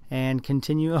together and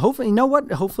continue.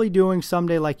 Hopefully doing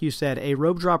someday, like you said, a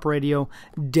Rope Drop Radio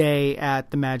day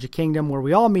at the Magic Kingdom where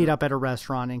we all meet up at a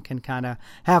restaurant and can kind of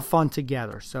have fun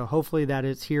together. So hopefully that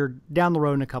is here down the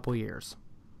road in a couple years.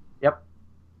 Yep.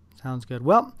 Sounds good.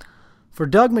 Well, for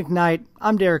Doug McKnight,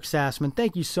 I'm Derek Sassman.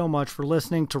 Thank you so much for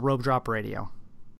listening to Rope Drop Radio.